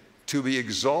to be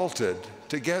exalted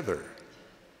together.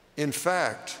 In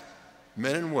fact,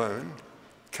 men and women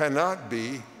cannot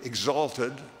be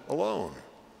exalted alone.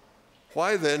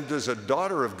 Why then does a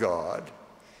daughter of God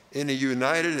in a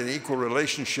united and equal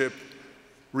relationship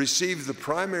receive the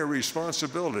primary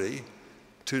responsibility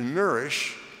to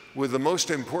nourish with the most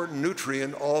important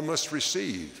nutrient all must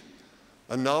receive,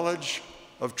 a knowledge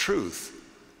of truth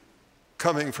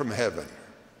coming from heaven?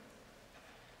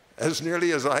 As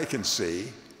nearly as I can see,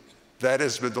 that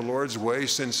has been the Lord's way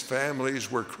since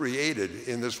families were created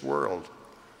in this world.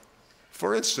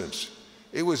 For instance,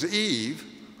 it was Eve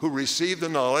who received the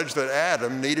knowledge that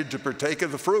Adam needed to partake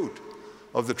of the fruit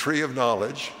of the tree of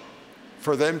knowledge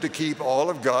for them to keep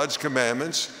all of God's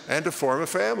commandments and to form a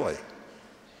family.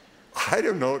 I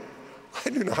do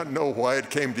not know why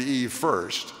it came to Eve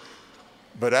first,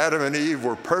 but Adam and Eve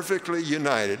were perfectly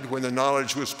united when the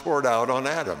knowledge was poured out on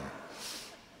Adam.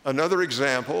 Another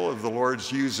example of the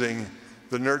Lord's using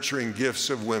the nurturing gifts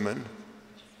of women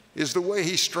is the way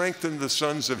he strengthened the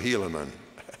sons of Helaman.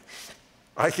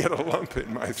 I get a lump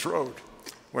in my throat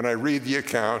when I read the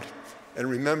account and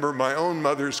remember my own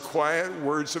mother's quiet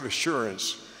words of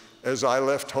assurance as I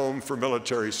left home for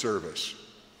military service.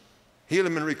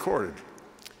 Helaman recorded,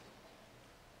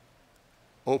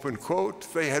 open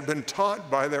quote, they had been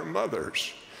taught by their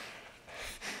mothers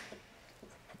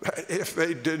that if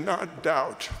they did not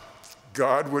doubt,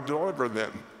 God would deliver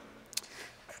them.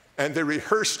 And they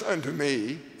rehearsed unto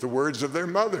me the words of their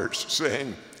mothers,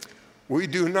 saying, we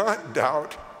do not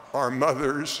doubt our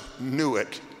mothers knew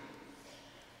it.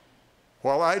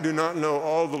 While I do not know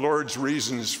all the Lord's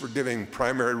reasons for giving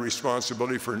primary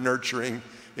responsibility for nurturing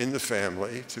in the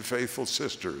family to faithful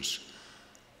sisters,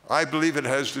 I believe it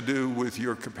has to do with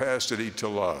your capacity to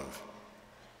love.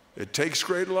 It takes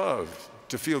great love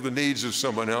to feel the needs of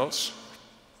someone else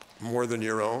more than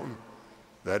your own.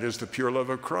 That is the pure love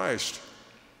of Christ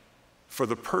for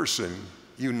the person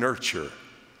you nurture.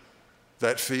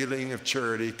 That feeling of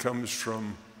charity comes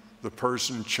from the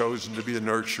person chosen to be a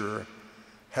nurturer,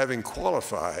 having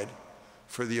qualified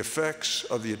for the effects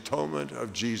of the atonement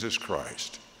of Jesus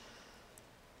Christ.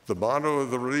 The motto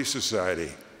of the Relief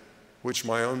Society, which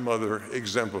my own mother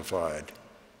exemplified,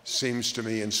 seems to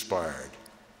me inspired.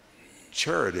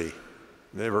 Charity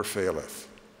never faileth.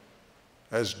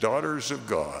 As daughters of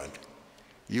God,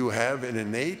 you have an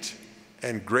innate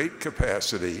and great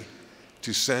capacity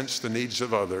to sense the needs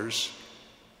of others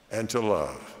and to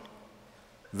love.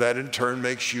 That in turn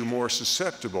makes you more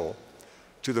susceptible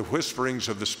to the whisperings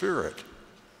of the Spirit.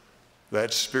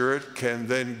 That Spirit can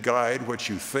then guide what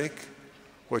you think,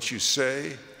 what you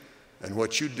say, and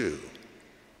what you do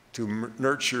to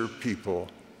nurture people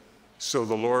so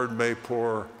the Lord may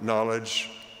pour knowledge,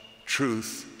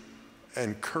 truth,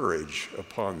 and courage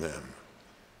upon them.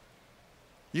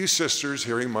 You sisters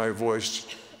hearing my voice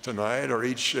tonight are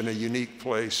each in a unique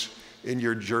place in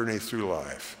your journey through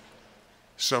life.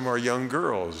 Some are young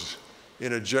girls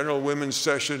in a general women's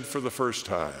session for the first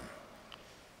time.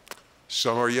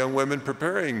 Some are young women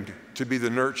preparing to be the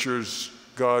nurturers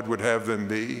God would have them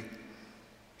be.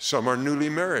 Some are newly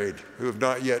married who have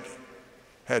not yet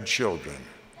had children.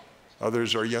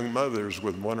 Others are young mothers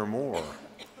with one or more.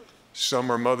 Some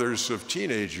are mothers of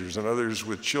teenagers and others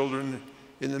with children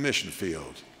in the mission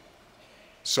field.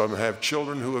 Some have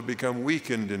children who have become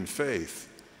weakened in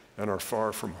faith and are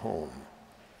far from home.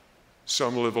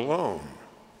 Some live alone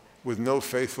with no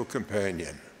faithful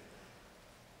companion.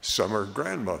 Some are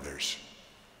grandmothers.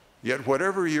 Yet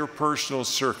whatever your personal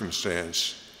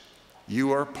circumstance,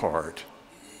 you are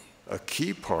a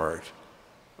key part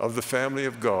of the family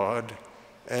of God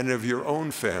and of your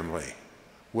own family,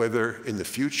 whether in the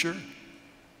future,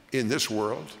 in this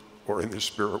world, or in the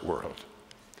spirit world.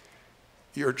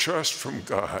 Your trust from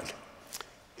God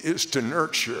is to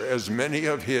nurture as many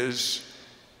of His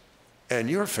and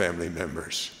your family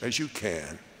members as you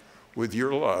can with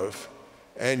your love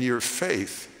and your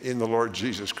faith in the Lord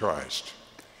Jesus Christ.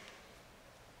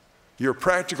 Your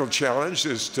practical challenge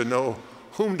is to know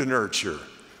whom to nurture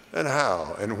and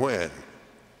how and when.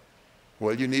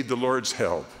 Well, you need the Lord's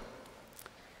help.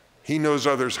 He knows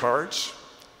others' hearts,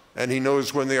 and He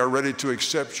knows when they are ready to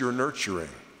accept your nurturing.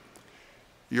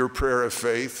 Your prayer of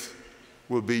faith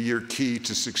will be your key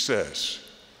to success.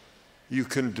 You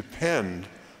can depend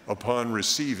upon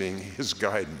receiving His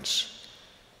guidance.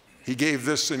 He gave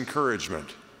this encouragement,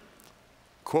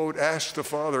 quote, "Ask the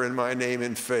Father in my name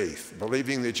in faith,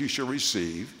 believing that you shall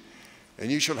receive,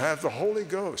 and you shall have the Holy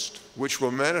Ghost, which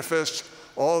will manifest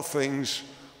all things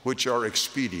which are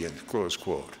expedient," close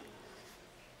quote.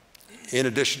 In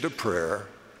addition to prayer,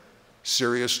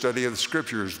 serious study of the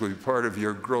Scriptures will be part of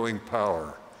your growing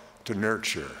power to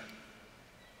nurture.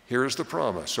 Here is the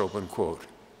promise, open quote,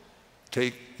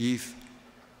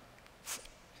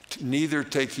 "Neither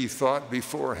take ye thought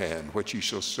beforehand what ye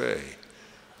shall say,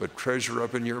 but treasure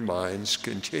up in your minds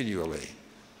continually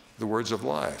the words of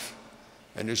life,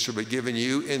 and it shall be given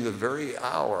you in the very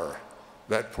hour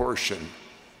that portion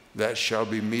that shall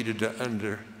be meted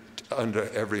unto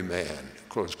every man,"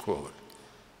 close quote.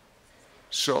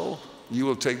 So you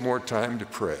will take more time to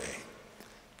pray,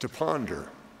 to ponder,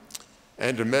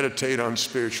 and to meditate on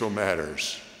spiritual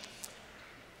matters.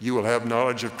 You will have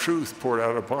knowledge of truth poured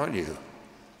out upon you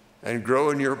and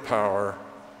grow in your power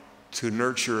to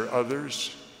nurture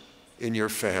others in your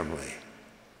family.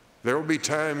 There will be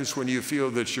times when you feel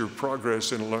that your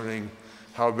progress in learning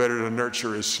how better to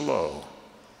nurture is slow.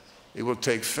 It will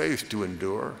take faith to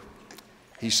endure.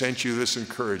 He sent you this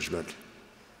encouragement.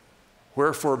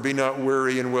 "Wherefore be not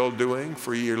weary in well-doing,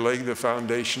 for ye are laying the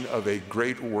foundation of a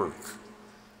great work.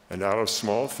 And out of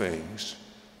small things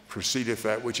proceedeth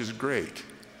that which is great.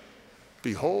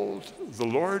 Behold, the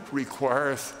Lord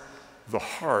requireth the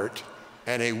heart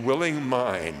and a willing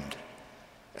mind,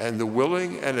 and the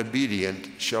willing and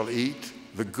obedient shall eat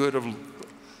the good of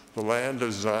the land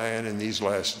of Zion in these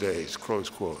last days," close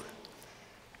quote.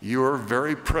 Your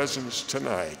very presence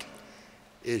tonight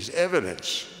is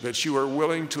evidence that you are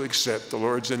willing to accept the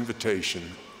Lord's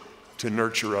invitation to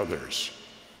nurture others.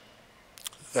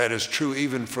 That is true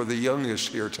even for the youngest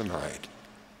here tonight.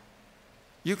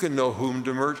 You can know whom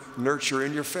to nurture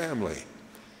in your family.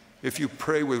 If you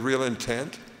pray with real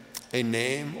intent, a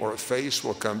name or a face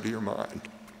will come to your mind.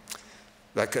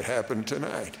 That could happen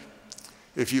tonight.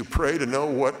 If you pray to know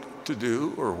what to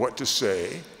do or what to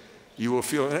say, you will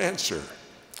feel an answer.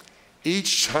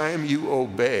 Each time you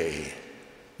obey,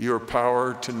 your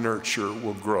power to nurture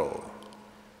will grow.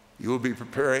 You will be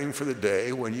preparing for the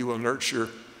day when you will nurture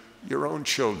your own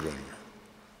children.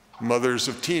 Mothers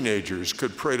of teenagers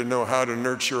could pray to know how to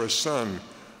nurture a son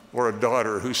or a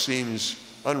daughter who seems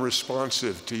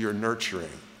unresponsive to your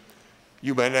nurturing.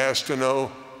 You might ask to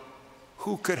know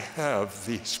who could have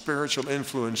the spiritual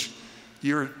influence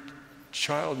your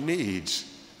child needs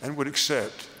and would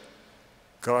accept.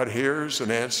 God hears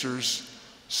and answers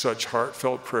such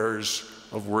heartfelt prayers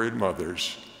of worried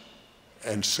mothers,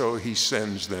 and so He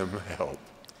sends them help.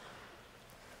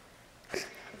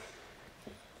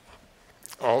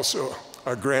 Also,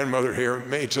 a grandmother here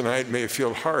tonight may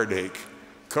feel heartache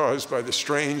caused by the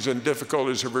strains and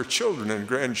difficulties of her children and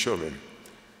grandchildren.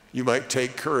 You might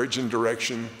take courage and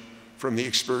direction from the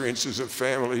experiences of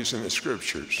families in the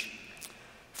Scriptures.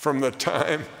 From the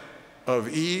time of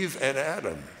Eve and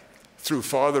Adam, through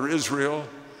Father Israel,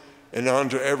 and on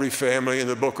to every family in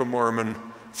the Book of Mormon,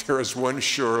 there is one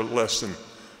sure lesson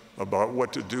about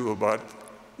what to do about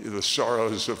the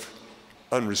sorrows of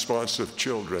unresponsive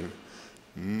children.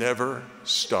 never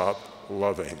stop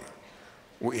loving.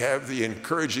 We have the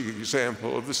encouraging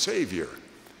example of the Savior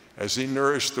as he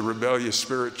nourished the rebellious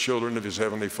spirit children of his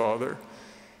Heavenly Father.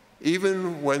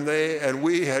 Even when they and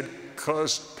we had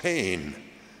caused pain,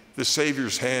 the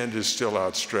Savior's hand is still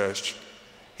outstretched.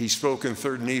 He spoke in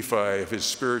 3 Nephi of his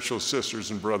spiritual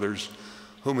sisters and brothers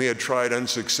whom he had tried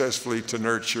unsuccessfully to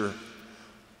nurture.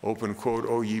 Open quote,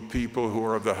 "O ye people who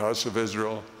are of the house of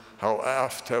Israel, how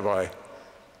oft have I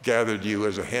gathered you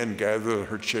as a hen gathers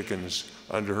her chickens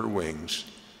under her wings,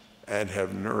 and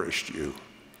have nourished you."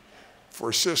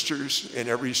 For sisters in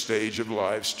every stage of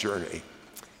life's journey,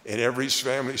 in every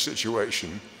family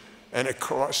situation, and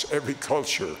across every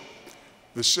culture,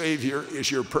 the Savior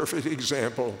is your perfect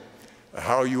example of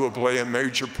how you will play a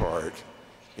major part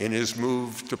in his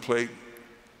move to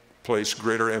place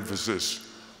greater emphasis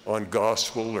on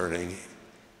gospel learning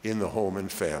in the home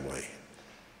and family.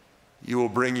 You will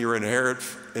bring your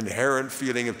inherent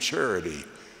feeling of charity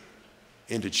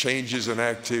into changes and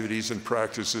activities and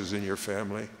practices in your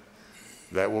family.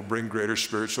 That will bring greater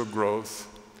spiritual growth.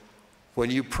 When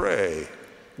you pray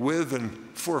with and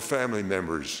for family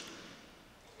members,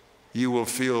 you will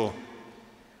feel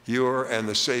your and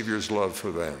the Savior's love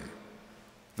for them.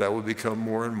 That will become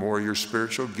more and more your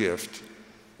spiritual gift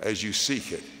as you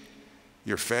seek it.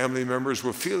 Your family members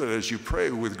will feel it as you pray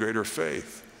with greater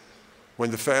faith. When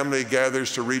the family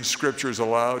gathers to read scriptures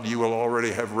aloud, you will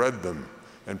already have read them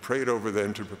and prayed over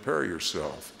them to prepare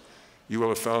yourself. You will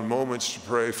have found moments to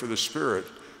pray for the Spirit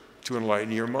to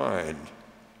enlighten your mind.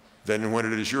 Then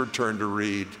when it is your turn to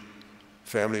read,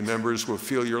 family members will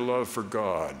feel your love for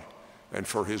God and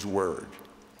for his word.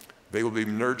 They will be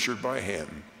nurtured by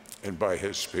him and by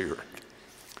his Spirit.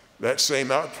 That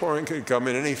same outpouring can come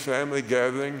in any family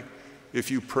gathering if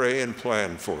you pray and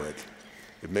plan for it.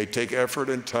 It may take effort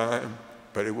and time,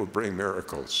 but it will bring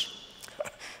miracles.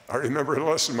 I remember a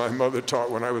lesson my mother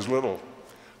taught when I was little.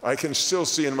 I can still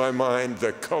see in my mind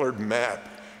the colored map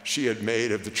she had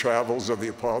made of the travels of the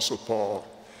Apostle Paul.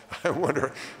 I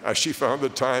wonder how she found the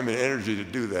time and energy to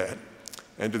do that.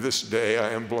 And to this day, I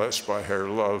am blessed by her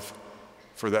love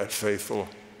for that faithful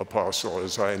apostle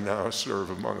as I now serve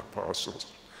among apostles.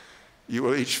 You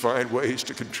will each find ways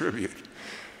to contribute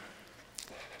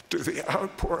to the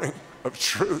outpouring of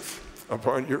truth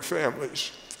upon your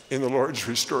families in the Lord's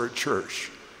restored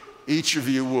church. Each of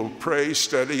you will pray,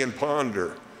 study, and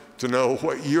ponder to know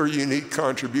what your unique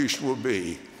contribution will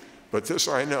be. But this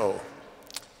I know,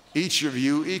 each of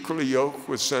you equally yoked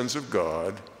with sons of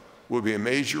God will be a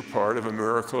major part of a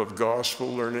miracle of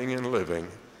gospel learning and living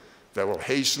that will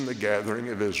hasten the gathering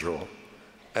of Israel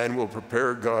and will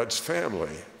prepare God's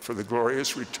family for the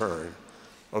glorious return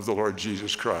of the Lord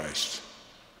Jesus Christ.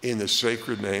 In the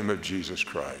sacred name of Jesus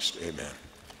Christ, amen.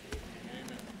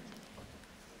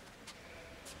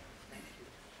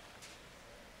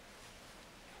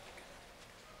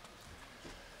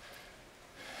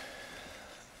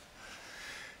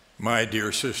 My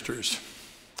dear sisters,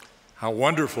 how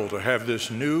wonderful to have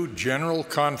this new General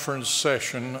Conference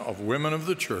session of women of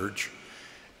the church,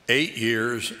 8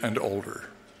 years and older.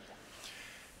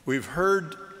 We've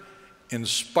heard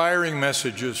inspiring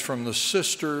messages from the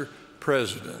sister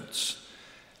presidents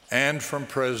and from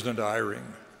President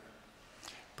Eyring.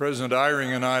 President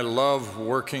Eyring and I love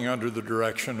working under the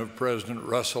direction of President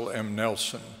Russell M.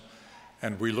 Nelson,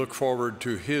 and we look forward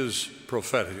to his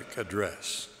prophetic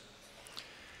address.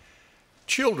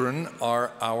 Children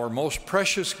are our most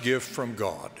precious gift from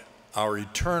God, our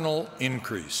eternal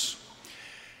increase.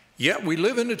 Yet we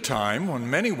live in a time when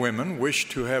many women wish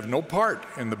to have no part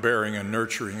in the bearing and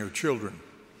nurturing of children.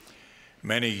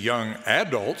 Many young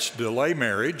adults delay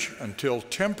marriage until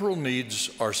temporal needs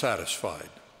are satisfied.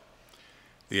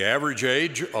 The average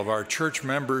age of our church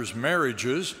members'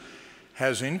 marriages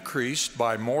has increased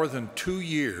by more than 2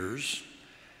 years,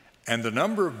 and the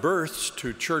number of births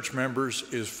to church members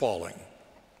is falling.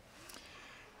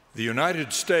 The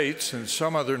United States and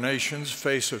some other nations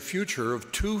face a future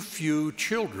of too few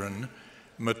children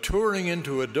maturing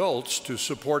into adults to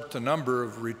support the number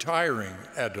of retiring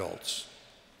adults.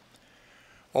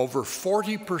 Over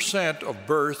 40% of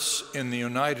births in the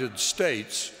United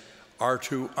States are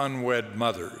to unwed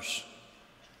mothers.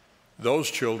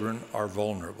 Those children are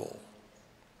vulnerable.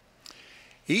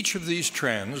 Each of these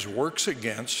trends works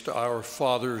against our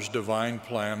Father's divine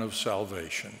plan of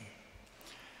salvation.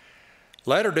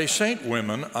 Latter-day Saint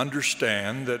women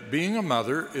understand that being a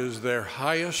mother is their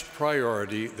highest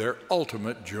priority, their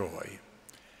ultimate joy.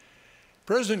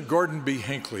 President Gordon B.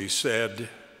 Hinckley said,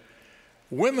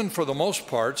 "Women, for the most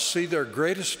part, see their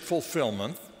greatest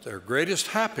fulfillment, their greatest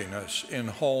happiness in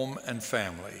home and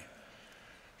family.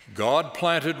 God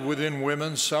planted within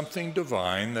women something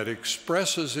divine that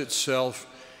expresses itself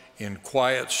in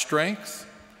quiet strength,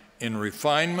 in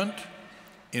refinement,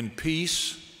 in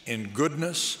peace, in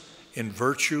goodness, in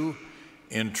virtue,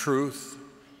 in truth,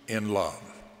 in love.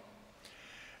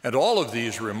 And all of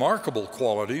these remarkable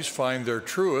qualities find their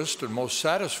truest and most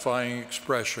satisfying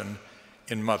expression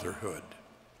in motherhood.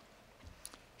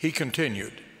 He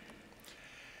continued,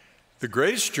 "The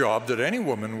greatest job that any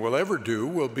woman will ever do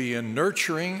will be in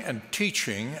nurturing and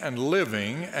teaching and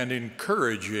living and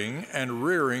encouraging and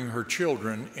rearing her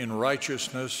children in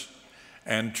righteousness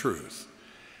and truth.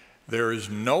 There is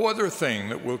no other thing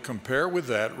that will compare with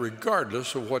that,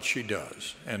 regardless of what she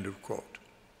does." End of quote.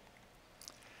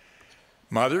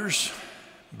 Mothers,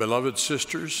 beloved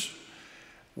sisters,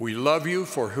 we love you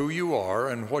for who you are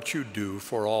and what you do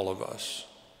for all of us.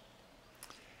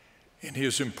 In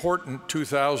his important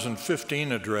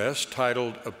 2015 address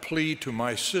titled "A Plea to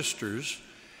My Sisters,"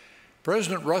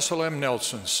 President Russell M.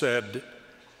 Nelson said,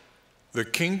 "The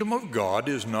kingdom of God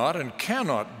is not and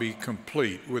cannot be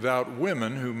complete without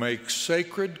women who make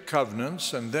sacred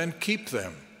covenants and then keep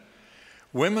them,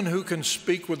 women who can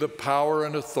speak with the power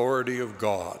and authority of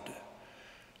God.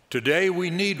 Today we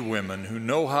need women who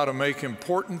know how to make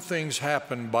important things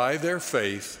happen by their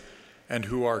faith and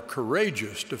who are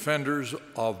courageous defenders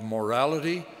of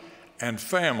morality and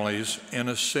families in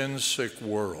a sin-sick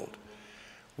world.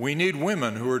 We need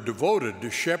women who are devoted to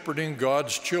shepherding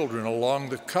God's children along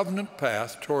the covenant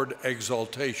path toward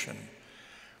exaltation,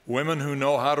 women who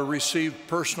know how to receive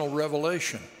personal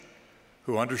revelation,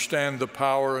 who understand the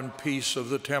power and peace of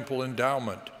the temple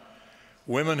endowment,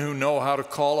 women who know how to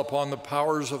call upon the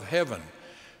powers of heaven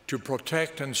to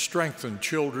protect and strengthen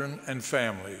children and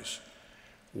families,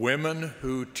 women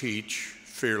who teach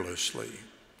fearlessly."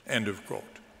 End of quote.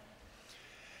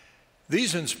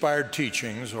 These inspired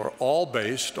teachings are all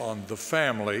based on The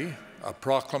Family, a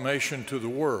Proclamation to the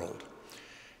World,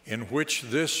 in which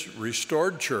this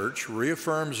restored church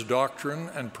reaffirms doctrine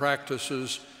and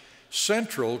practices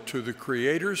central to the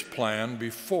Creator's plan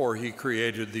before He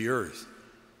created the earth.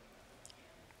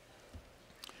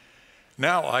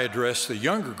 Now I address the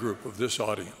younger group of this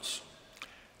audience.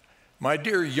 My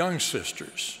dear young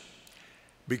sisters,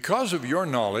 because of your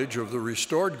knowledge of the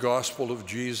restored gospel of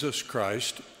Jesus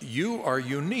Christ, you are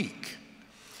unique.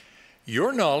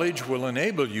 Your knowledge will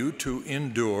enable you to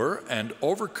endure and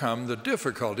overcome the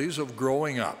difficulties of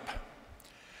growing up.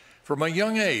 From a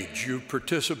young age, you've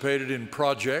participated in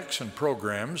projects and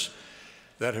programs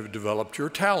that have developed your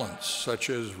talents, such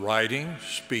as writing,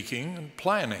 speaking, and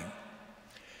planning.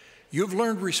 You've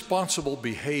learned responsible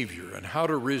behavior and how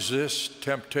to resist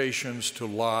temptations to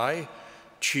lie,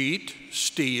 cheat,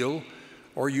 steal,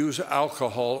 or use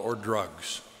alcohol or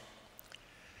drugs.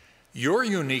 Your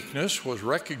uniqueness was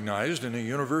recognized in a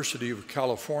University of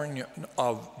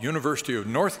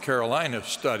North Carolina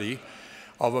study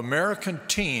of American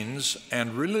teens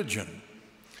and religion.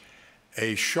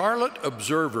 A Charlotte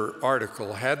Observer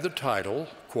article had the title,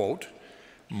 quote,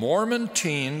 "Mormon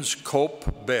Teens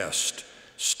Cope Best.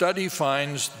 Study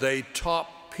finds they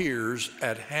top peers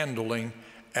at handling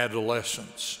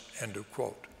adolescence," end of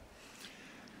quote.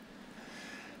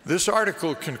 This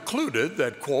article concluded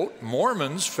that, quote,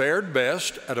 "Mormons fared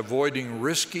best at avoiding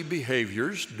risky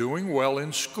behaviors, doing well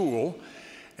in school,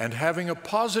 and having a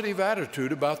positive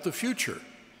attitude about the future."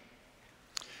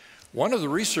 One of the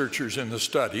researchers in the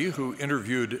study, who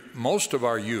interviewed most of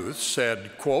our youth,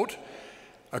 said, quote,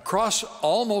 "Across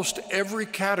almost every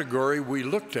category we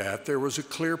looked at, there was a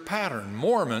clear pattern.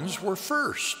 Mormons were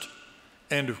first,"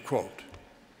 end of quote.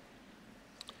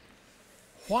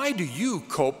 Why do you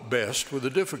cope best with the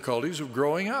difficulties of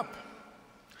growing up?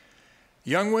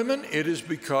 Young women, it is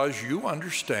because you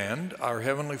understand our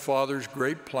Heavenly Father's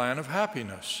great plan of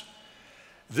happiness.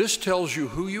 This tells you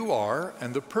who you are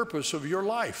and the purpose of your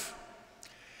life.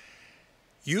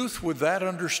 Youth with that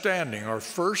understanding are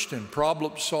first in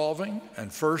problem solving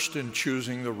and first in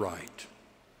choosing the right.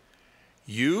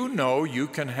 You know you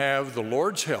can have the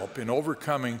Lord's help in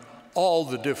overcoming all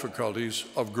the difficulties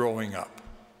of growing up.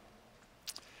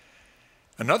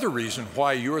 Another reason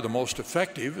why you are the most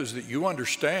effective is that you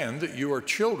understand that you are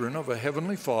children of a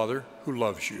Heavenly Father who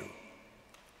loves you.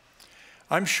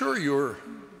 I'm sure you're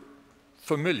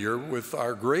familiar with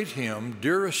our great hymn,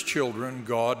 "Dearest Children,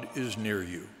 God is Near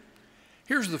You."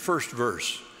 Here's the first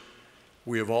verse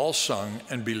we have all sung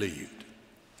and believed.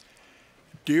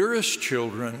 "Dearest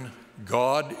children,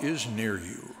 God is near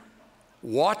you,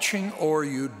 watching o'er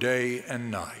you day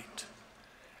and night,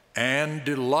 and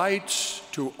delights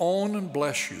to own and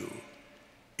bless you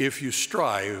if you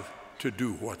strive to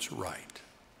do what's right."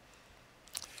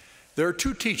 There are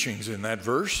two teachings in that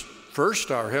verse.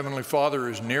 First, our Heavenly Father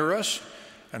is near us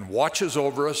and watches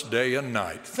over us day and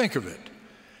night. Think of it.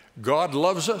 God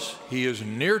loves us, He is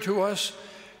near to us,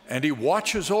 and He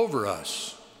watches over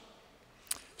us.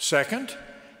 Second,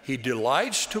 He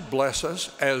delights to bless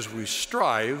us as we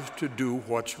strive to do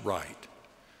what's right.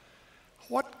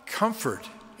 What comfort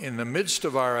in the midst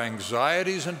of our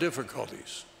anxieties and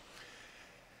difficulties.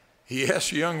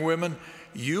 Yes, young women,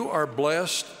 you are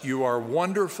blessed, you are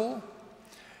wonderful,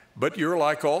 but you're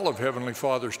like all of Heavenly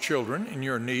Father's children in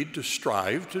your need to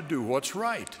strive to do what's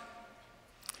right.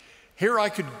 Here I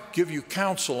could give you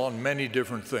counsel on many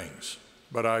different things,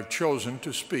 but I've chosen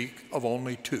to speak of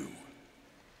only two.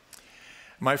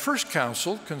 My first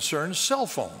counsel concerns cell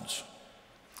phones.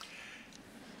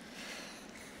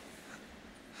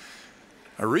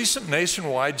 A recent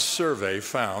nationwide survey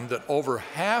found that over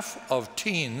half of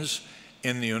teens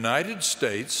in the United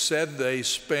States said they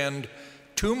spend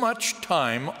too much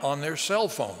time on their cell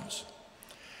phones.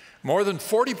 More than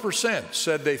 40%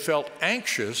 said they felt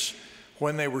anxious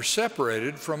when they were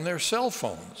separated from their cell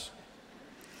phones.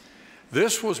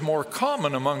 This was more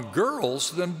common among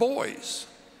girls than boys.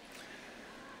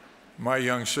 My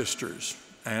young sisters,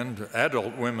 and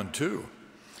adult women too,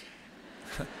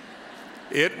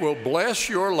 it will bless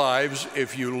your lives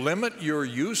if you limit your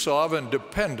use of and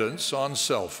dependence on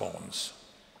cell phones.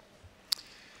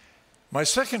 My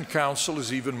second counsel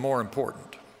is even more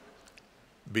important.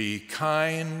 Be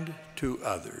kind to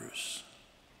others.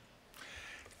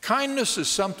 Kindness is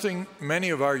something many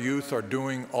of our youth are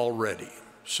doing already.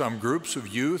 Some groups of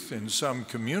youth in some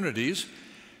communities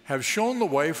have shown the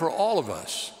way for all of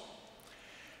us.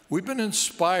 We've been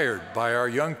inspired by our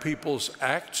young people's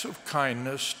acts of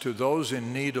kindness to those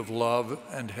in need of love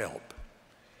and help.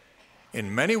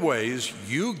 In many ways,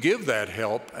 you give that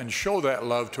help and show that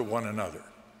love to one another.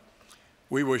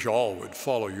 We wish all would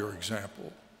follow your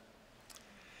example.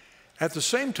 At the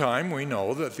same time, we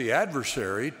know that the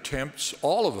adversary tempts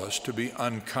all of us to be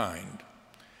unkind.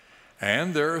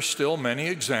 And there are still many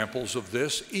examples of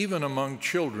this, even among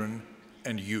children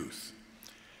and youth.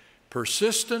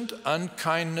 Persistent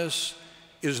unkindness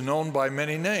is known by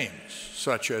many names,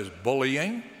 such as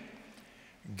bullying,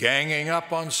 ganging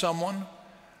up on someone,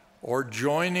 or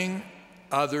joining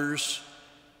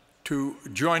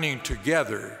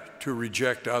together to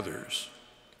reject others.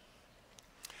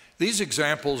 These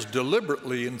examples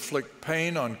deliberately inflict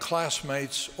pain on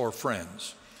classmates or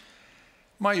friends.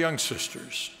 My young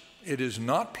sisters, it is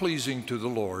not pleasing to the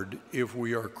Lord if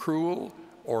we are cruel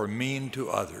or mean to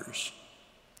others.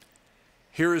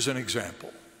 Here is an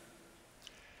example.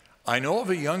 I know of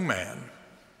a young man,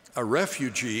 a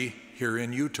refugee here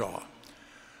in Utah,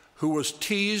 who was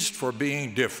teased for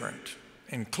being different,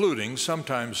 including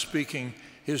sometimes speaking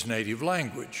his native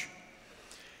language.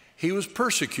 He was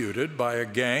persecuted by a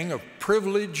gang of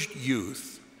privileged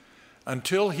youth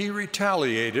until he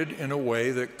retaliated in a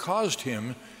way that caused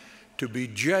him to be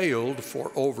jailed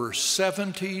for over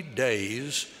 70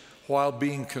 days while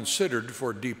being considered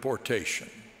for deportation.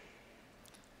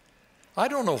 I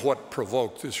don't know what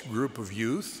provoked this group of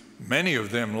youth, many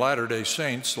of them Latter-day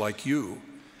Saints like you,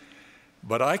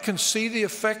 but I can see the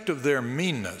effect of their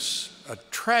meanness, a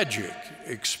tragic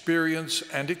experience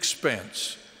and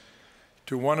expense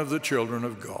to one of the children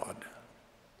of God.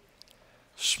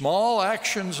 Small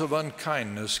actions of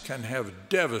unkindness can have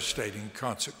devastating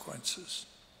consequences.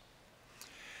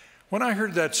 When I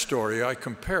heard that story, I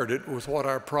compared it with what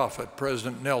our prophet,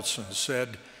 President Nelson,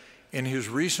 said in his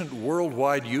recent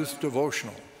worldwide youth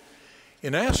devotional.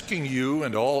 In asking you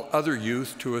and all other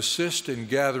youth to assist in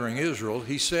gathering Israel,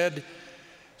 he said,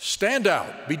 "Stand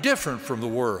out, be different from the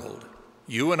world.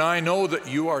 You and I know that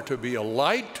you are to be a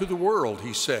light to the world,"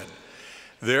 he said.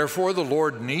 Therefore, the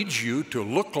Lord needs you to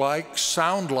look like,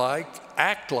 sound like,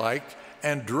 act like,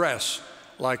 and dress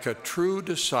like a true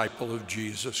disciple of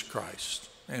Jesus Christ.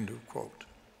 End of quote.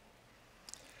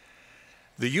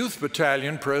 The youth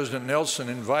battalion President Nelson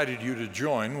invited you to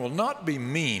join will not be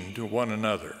mean to one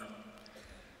another.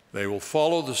 They will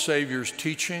follow the Savior's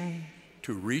teaching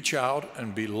to reach out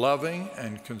and be loving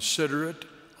and considerate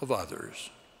of others,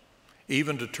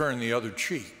 even to turn the other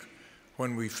cheek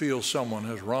when we feel someone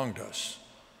has wronged us.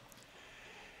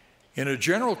 In a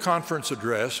general conference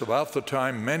address about the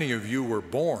time many of you were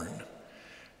born,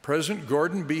 President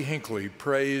Gordon B. Hinckley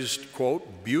praised,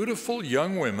 quote, beautiful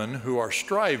young women who are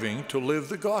striving to live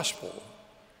the gospel.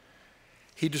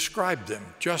 He described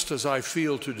them just as I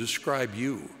feel to describe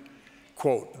you.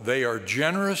 Quote, they are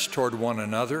generous toward one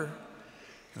another.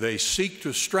 They seek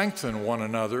to strengthen one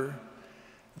another.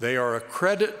 They are a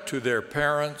credit to their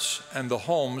parents and the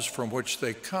homes from which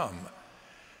they come.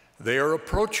 They are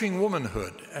approaching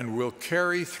womanhood and will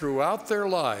carry throughout their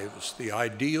lives the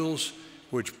ideals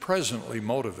which presently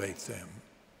motivate them."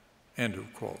 End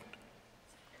of quote.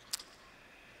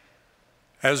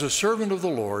 As a servant of the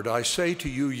Lord, I say to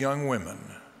you young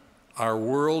women, our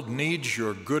world needs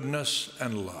your goodness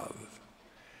and love.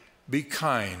 Be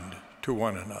kind to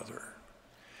one another.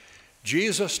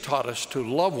 Jesus taught us to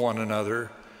love one another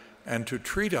and to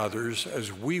treat others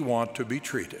as we want to be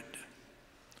treated.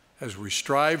 As we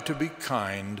strive to be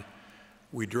kind,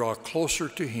 we draw closer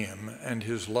to him and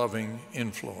his loving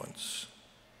influence.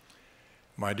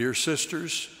 My dear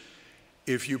sisters,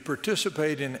 if you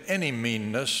participate in any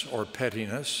meanness or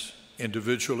pettiness,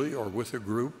 individually or with a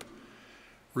group,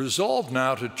 resolve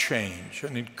now to change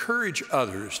and encourage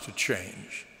others to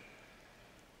change.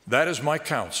 That is my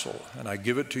counsel, and I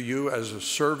give it to you as a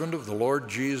servant of the Lord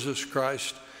Jesus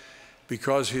Christ,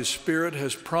 because his Spirit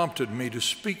has prompted me to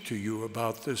speak to you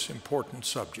about this important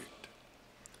subject.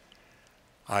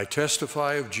 I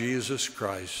testify of Jesus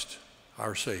Christ,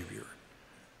 our Savior,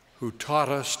 who taught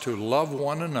us to love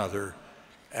one another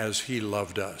as he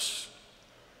loved us.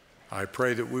 I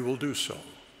pray that we will do so.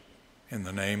 In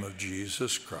the name of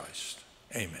Jesus Christ,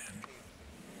 amen.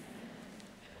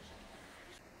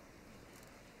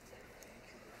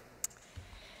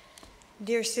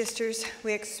 Dear sisters,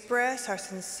 we express our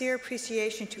sincere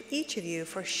appreciation to each of you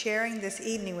for sharing this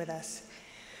evening with us.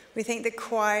 We thank the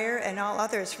choir and all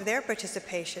others for their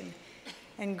participation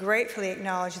and gratefully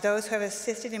acknowledge those who have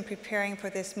assisted in preparing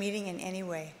for this meeting in any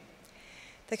way.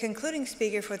 The concluding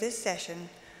speaker for this session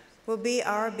will be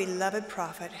our beloved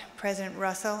prophet, President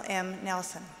Russell M.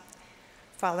 Nelson.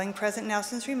 Following President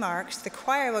Nelson's remarks, the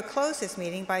choir will close this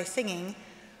meeting by singing,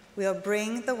 "We'll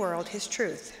Bring the World His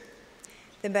Truth."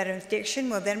 The benediction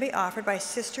will then be offered by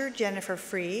Sister Jennifer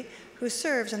Free, who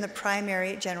serves on the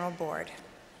Primary General Board.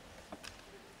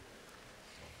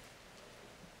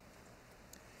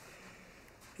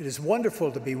 It is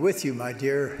wonderful to be with you, my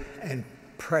dear and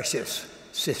precious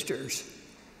sisters.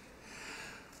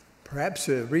 Perhaps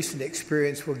a recent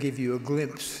experience will give you a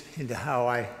glimpse into how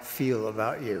I feel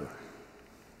about you.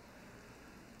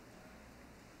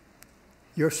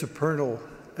 Your supernal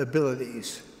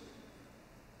abilities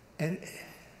and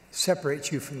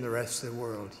separates you from the rest of the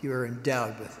world. You are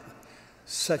endowed with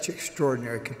such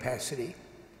extraordinary capacity.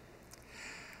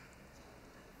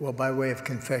 Well, by way of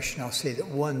confession, I'll say that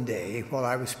one day, while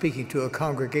I was speaking to a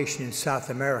congregation in South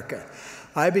America,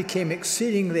 I became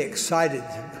exceedingly excited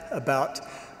about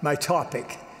my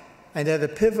topic. And at a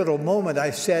pivotal moment,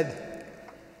 I said,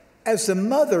 "As the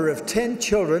mother of 10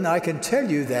 children, I can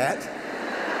tell you that."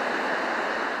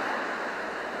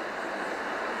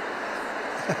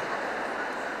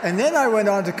 And then I went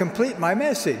on to complete my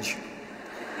message.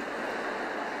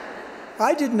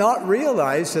 I did not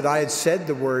realize that I had said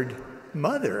the word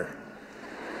mother.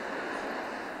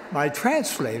 My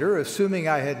translator, assuming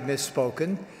I had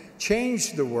misspoken,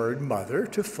 changed the word mother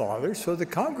to father, so the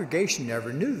congregation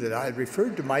never knew that I had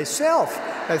referred to myself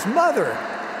as mother.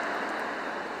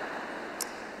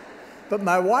 But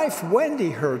my wife, Wendy,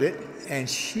 heard it, and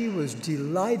she was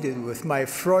delighted with my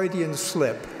Freudian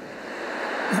slip.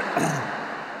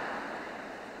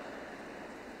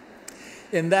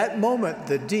 In that moment,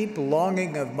 the deep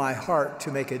longing of my heart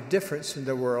to make a difference in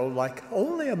the world, like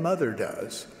only a mother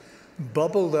does,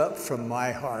 bubbled up from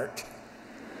my heart.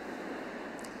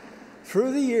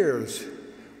 Through the years,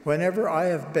 whenever I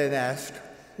have been asked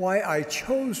why I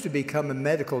chose to become a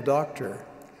medical doctor,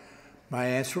 my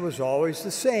answer was always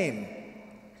the same: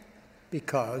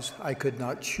 because I could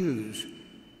not choose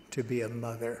to be a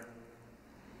mother.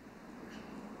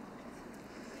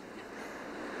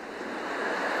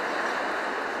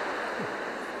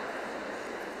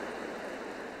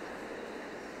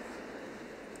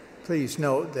 Please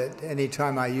note that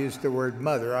anytime I use the word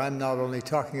mother, I'm not only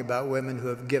talking about women who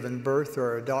have given birth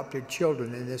or adopted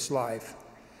children in this life.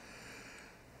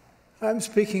 I'm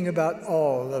speaking about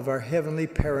all of our Heavenly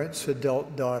Parents'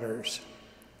 adult daughters.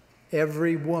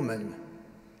 Every woman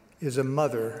is a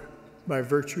mother by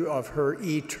virtue of her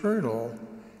eternal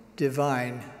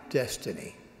divine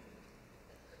destiny.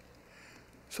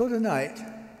 So tonight,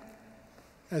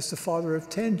 as the father of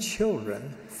 10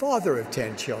 children,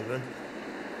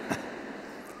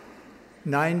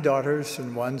 9 daughters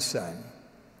and 1 son,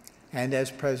 and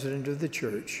as president of the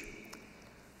church,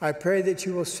 I pray that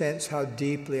you will sense how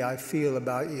deeply I feel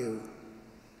about you,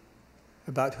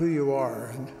 about who you are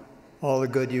and all the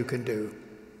good you can do.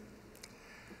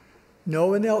 No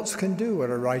one else can do what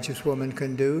a righteous woman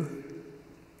can do.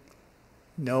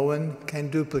 No one can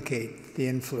duplicate the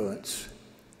influence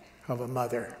of a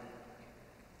mother.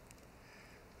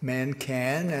 Men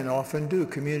can and often do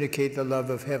communicate the love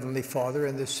of Heavenly Father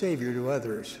and the Savior to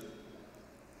others.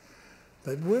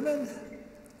 But women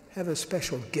have a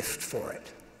special gift for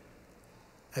it,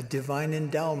 a divine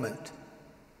endowment.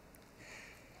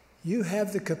 You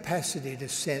have the capacity to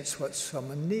sense what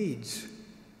someone needs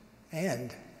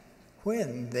and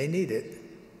when they need it.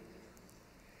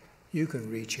 You can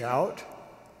reach out,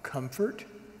 comfort,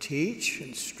 teach,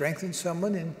 and strengthen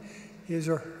someone in his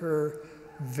or her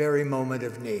very moment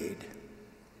of need.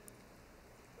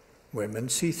 Women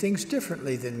see things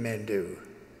differently than men do.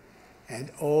 And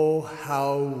oh,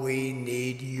 how we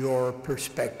need your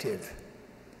perspective.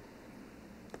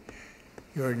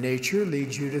 Your nature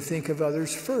leads you to think of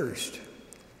others first,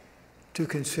 to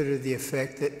consider the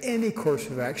effect that any course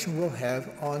of action will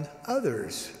have on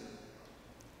others.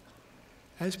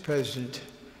 As President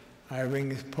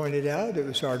Eyring pointed out, it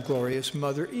was our glorious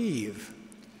Mother Eve,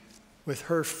 with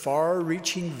her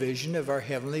far-reaching vision of our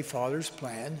Heavenly Father's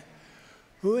plan,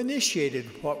 who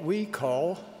initiated what we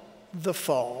call the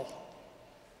fall.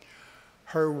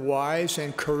 Her wise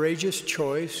and courageous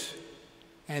choice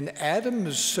and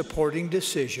Adam's supporting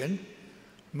decision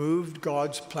moved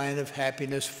God's plan of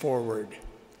happiness forward.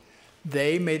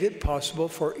 They made it possible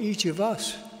for each of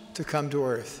us to come to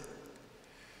earth,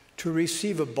 to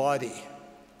receive a body,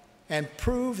 and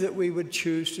prove that we would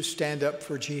choose to stand up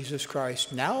for Jesus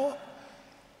Christ now,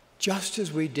 just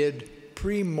as we did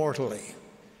pre-mortally.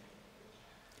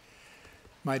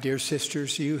 My dear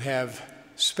sisters, you have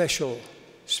special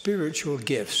spiritual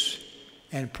gifts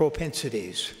and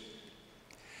propensities.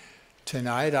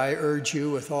 Tonight, I urge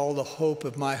you with all the hope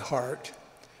of my heart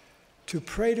to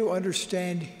pray to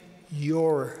understand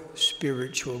your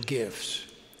spiritual gifts,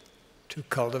 to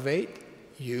cultivate,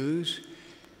 use,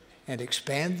 and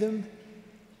expand them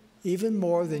even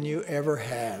more than you ever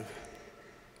have.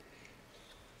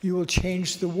 You will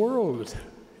change the world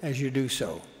as you do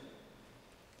so.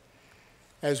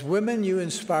 As women, you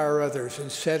inspire others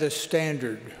and set a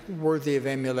standard worthy of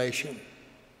emulation.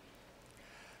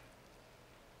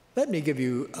 Let me give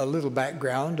you a little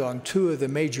background on two of the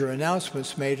major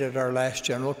announcements made at our last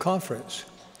General Conference.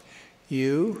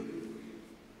 You,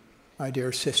 my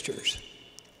dear sisters,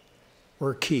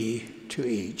 were key to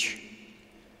each.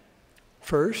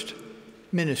 First,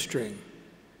 ministering.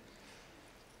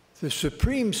 The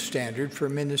supreme standard for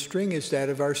ministering is that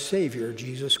of our Savior,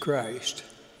 Jesus Christ.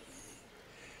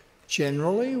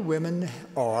 Generally, women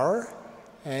are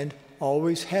and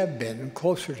always have been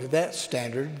closer to that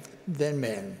standard than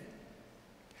men.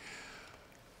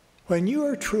 When you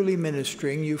are truly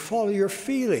ministering, you follow your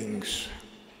feelings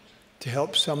to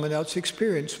help someone else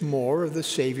experience more of the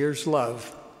Savior's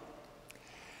love.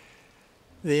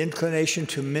 The inclination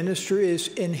to minister is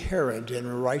inherent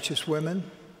in righteous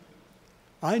women.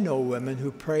 I know women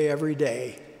who pray every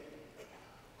day.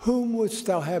 Whom wouldst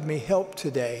thou have me help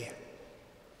today?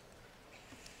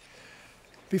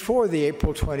 Before the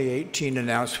April 2018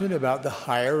 announcement about the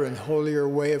higher and holier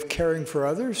way of caring for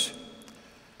others,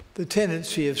 the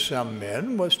tendency of some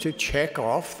men was to check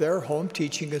off their home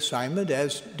teaching assignment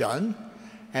as done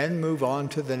and move on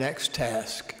to the next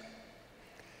task.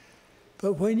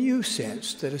 But when you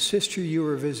sensed that a sister you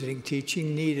were visiting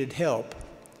teaching needed help,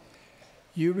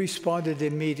 you responded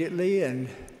immediately and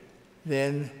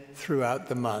then throughout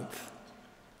the month.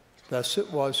 Thus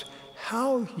it was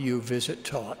how you visit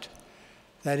taught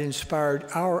that inspired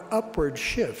our upward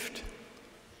shift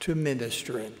to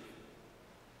ministering.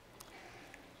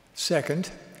 Second,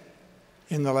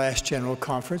 in the last General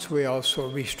Conference, we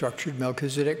also restructured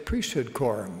Melchizedek priesthood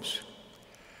quorums.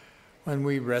 When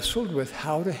we wrestled with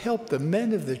how to help the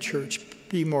men of the church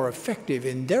be more effective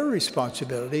in their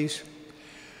responsibilities,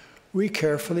 we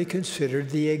carefully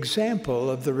considered the example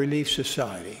of the Relief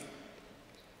Society.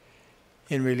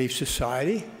 In Relief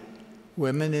Society,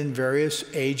 women in various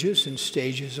ages and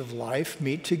stages of life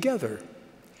meet together.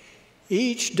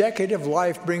 Each decade of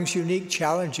life brings unique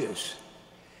challenges,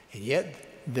 and yet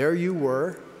there you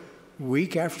were,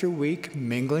 week after week,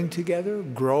 mingling together,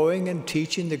 growing and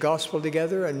teaching the gospel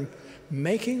together, and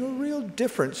making a real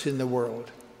difference in the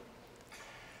world.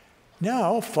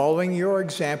 Now, following your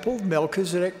example,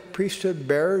 Melchizedek priesthood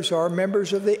bearers are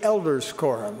members of the Elders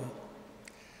Quorum.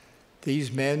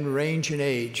 These men range in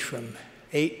age from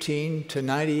 18 to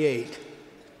 98,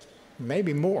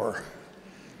 maybe more,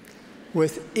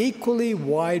 with equally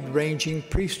wide-ranging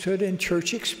priesthood and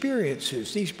church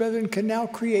experiences. These brethren can now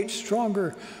create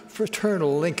stronger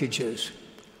fraternal linkages,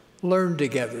 learn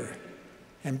together,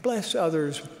 and bless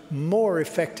others more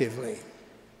effectively.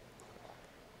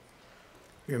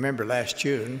 You remember last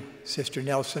June, Sister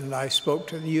Nelson and I spoke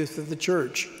to the youth of the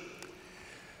church.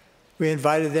 We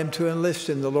invited them to enlist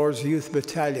in the Lord's Youth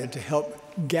Battalion to help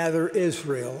gather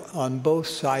Israel on both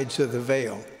sides of the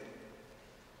veil.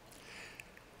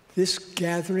 This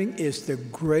gathering is the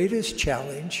greatest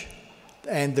challenge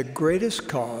and the greatest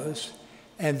cause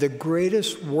and the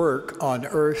greatest work on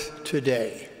earth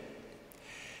today.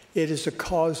 It is a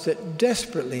cause that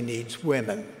desperately needs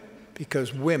women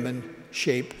because women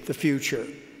shape the future.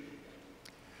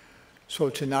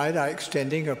 So tonight I'm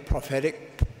extending a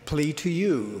prophetic plea to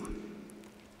you,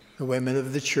 the women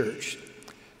of the church,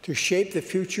 to shape the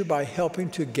future by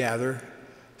helping to gather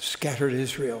scattered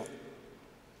Israel.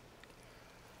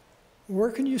 Where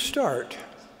can you start?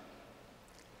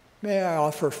 May I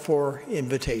offer 4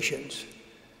 invitations.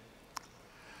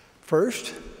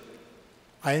 First,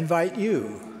 I invite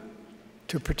you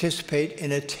to participate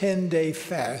in a 10-day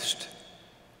fast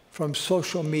from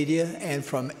social media and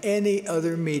from any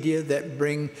other media that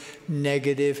bring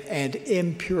negative and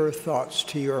impure thoughts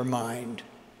to your mind.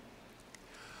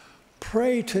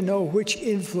 Pray to know which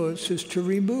influences to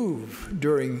remove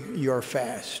during your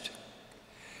fast.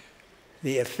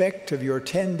 The effect of your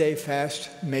 10-day fast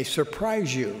may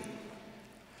surprise you.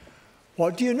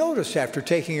 What do you notice after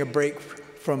taking a break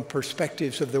from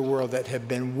perspectives of the world that have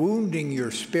been wounding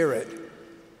your spirit?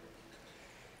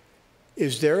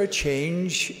 Is there a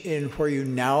change in where you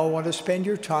now want to spend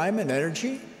your time and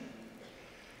energy?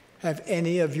 Have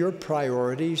any of your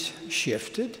priorities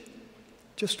shifted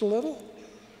just a little?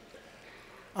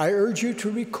 I urge you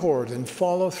to record and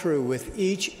follow through with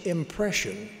each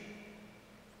impression.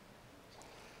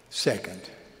 Second,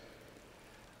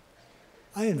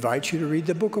 I invite you to read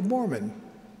the Book of Mormon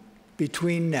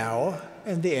between now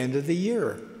and the end of the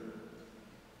year.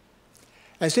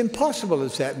 As impossible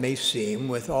as that may seem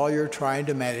with all you're trying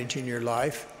to manage in your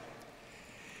life,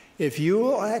 if you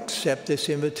will accept this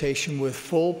invitation with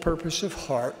full purpose of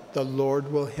heart, the Lord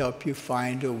will help you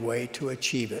find a way to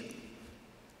achieve it.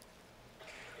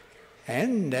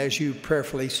 And as you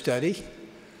prayerfully study,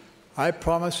 I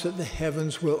promise that the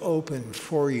heavens will open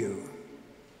for you.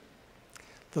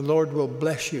 The Lord will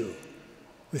bless you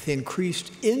with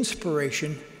increased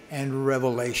inspiration and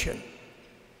revelation.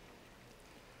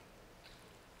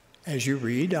 As you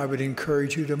read, I would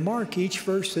encourage you to mark each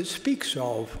verse that speaks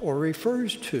of or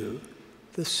refers to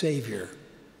the Savior.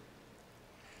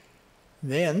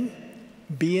 Then,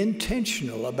 be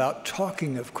intentional about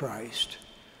talking of Christ,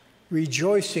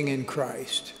 rejoicing in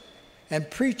Christ,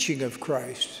 and preaching of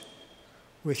Christ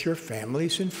with your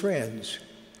families and friends.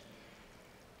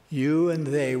 You and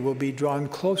they will be drawn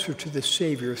closer to the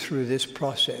Savior through this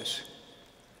process,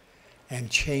 and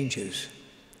changes,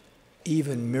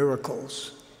 even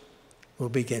miracles, will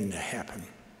begin to happen.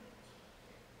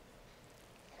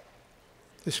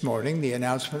 This morning, the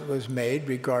announcement was made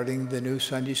regarding the new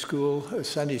Sunday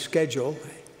schedule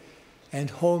and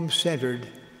home-centered,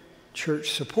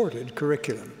 church-supported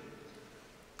curriculum.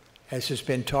 As has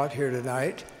been taught here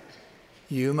tonight,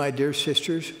 you, my dear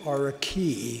sisters, are a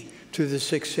key to the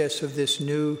success of this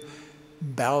new,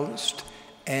 balanced,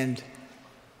 and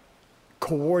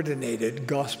coordinated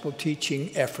gospel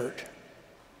teaching effort.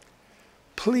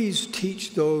 Please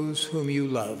teach those whom you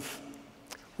love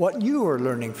what you are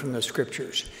learning from the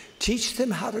Scriptures. Teach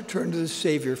them how to turn to the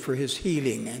Savior for his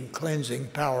healing and cleansing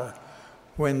power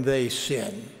when they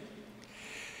sin.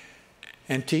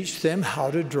 And teach them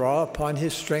how to draw upon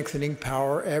his strengthening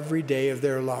power every day of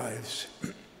their lives.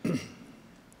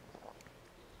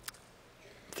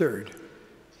 Third,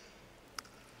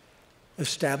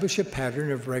 establish a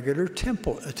pattern of regular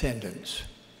temple attendance.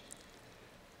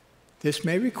 This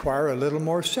may require a little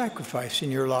more sacrifice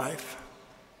in your life.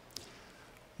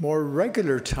 More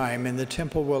regular time in the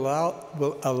temple will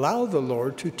allow the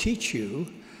Lord to teach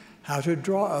you how to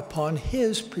draw upon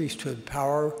his priesthood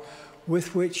power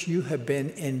with which you have been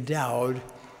endowed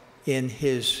in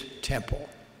his temple.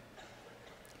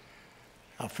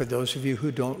 Now, for those of you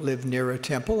who don't live near a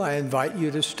temple, I invite you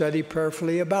to study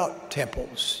prayerfully about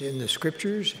temples in the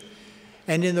Scriptures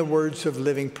and in the words of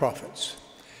living prophets.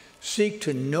 Seek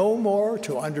to know more,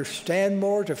 to understand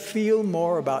more, to feel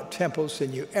more about temples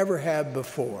than you ever have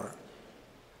before.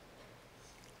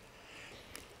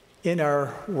 In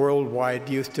our worldwide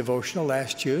youth devotional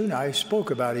last June, I spoke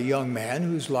about a young man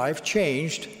whose life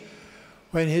changed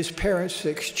when his parents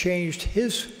exchanged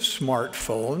his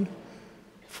smartphone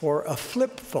for a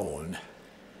flip phone.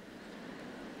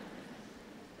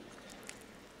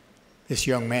 This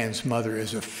young man's mother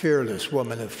is a fearless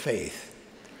woman of faith.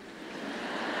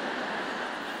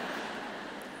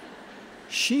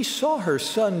 She saw her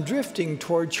son drifting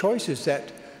toward choices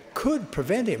that could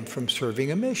prevent him from serving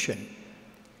a mission.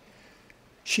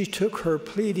 She took her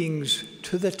pleadings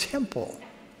to the temple.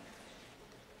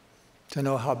 to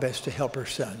know how best to help her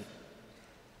son.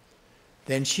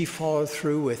 Then she followed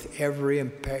through with every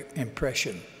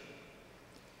impression.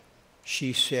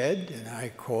 She said, and I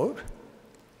quote,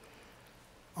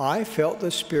 "I felt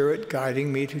the Spirit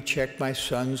guiding me to check my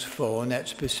son's phone at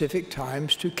specific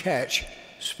times to catch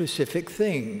specific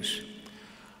things.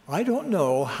 I don't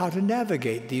know how to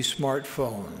navigate these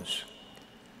smartphones,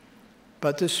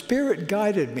 but the Spirit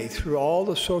guided me through all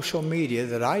the social media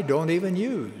that I don't even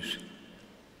use.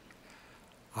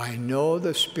 I know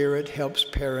the Spirit helps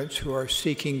parents who are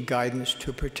seeking guidance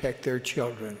to protect their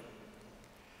children.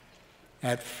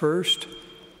 At first,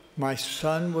 my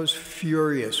son was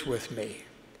furious with me,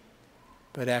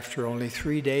 but after only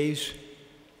 3 days,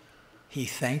 he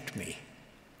thanked me.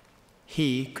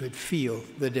 He could feel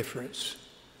the difference."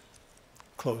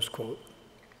 Close quote.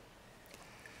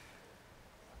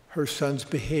 Her son's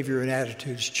behavior and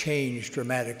attitudes changed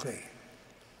dramatically.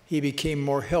 He became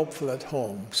more helpful at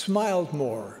home, smiled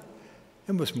more,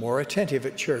 and was more attentive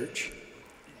at church.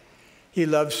 He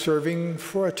loved serving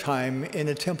for a time in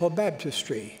a temple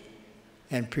baptistry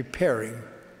and preparing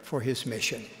for his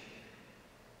mission.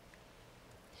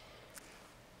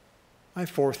 My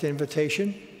fourth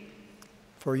invitation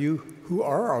for you who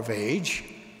are of age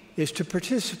is to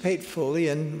participate fully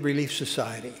in Relief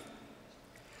Society.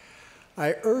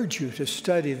 I urge you to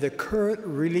study the current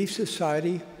Relief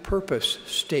Society purpose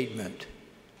statement.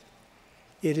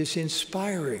 It is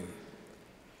inspiring.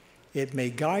 It may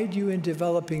guide you in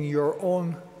developing your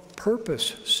own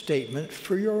purpose statement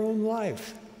for your own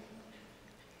life.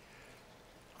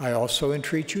 I also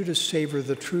entreat you to savor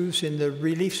the truths in the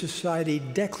Relief Society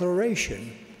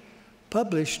Declaration,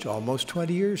 published almost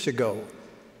 20 years ago.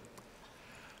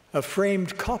 A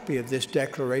framed copy of this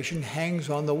declaration hangs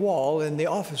on the wall in the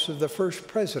office of the First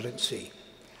Presidency.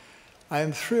 I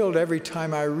am thrilled every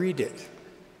time I read it.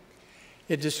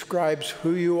 It describes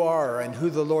who you are and who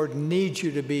the Lord needs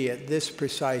you to be at this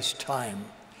precise time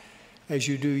as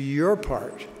you do your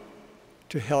part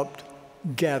to help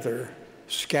gather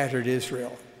scattered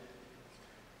Israel.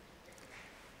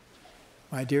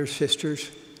 My dear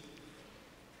sisters,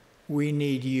 we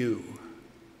need you.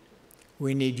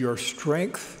 We need your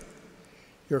strength,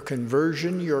 your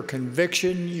conversion, your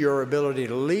conviction, your ability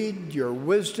to lead, your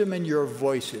wisdom, and your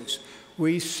voices.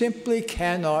 We simply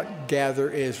cannot gather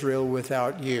Israel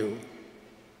without you.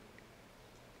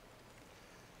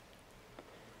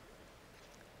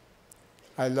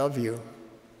 I love you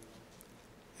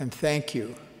and thank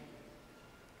you,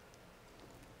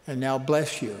 and now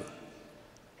bless you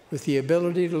with the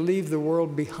ability to leave the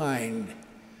world behind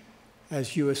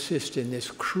as you assist in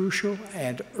this crucial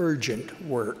and urgent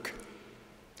work.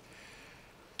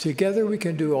 Together we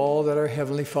can do all that our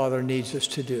Heavenly Father needs us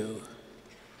to do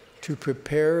to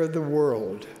prepare the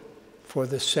world for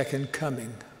the second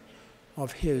coming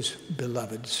of His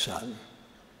beloved Son.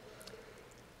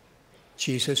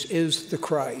 Jesus is the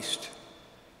Christ.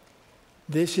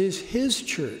 This is His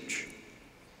church.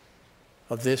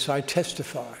 Of this I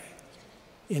testify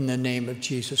in the name of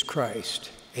Jesus Christ.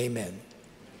 Amen.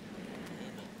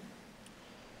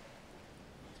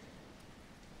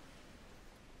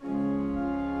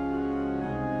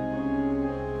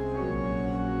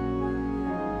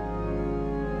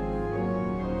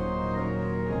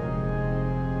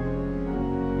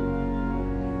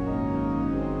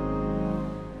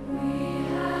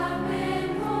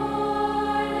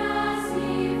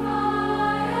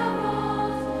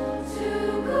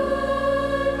 To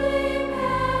goodly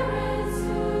parents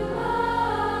who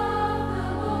love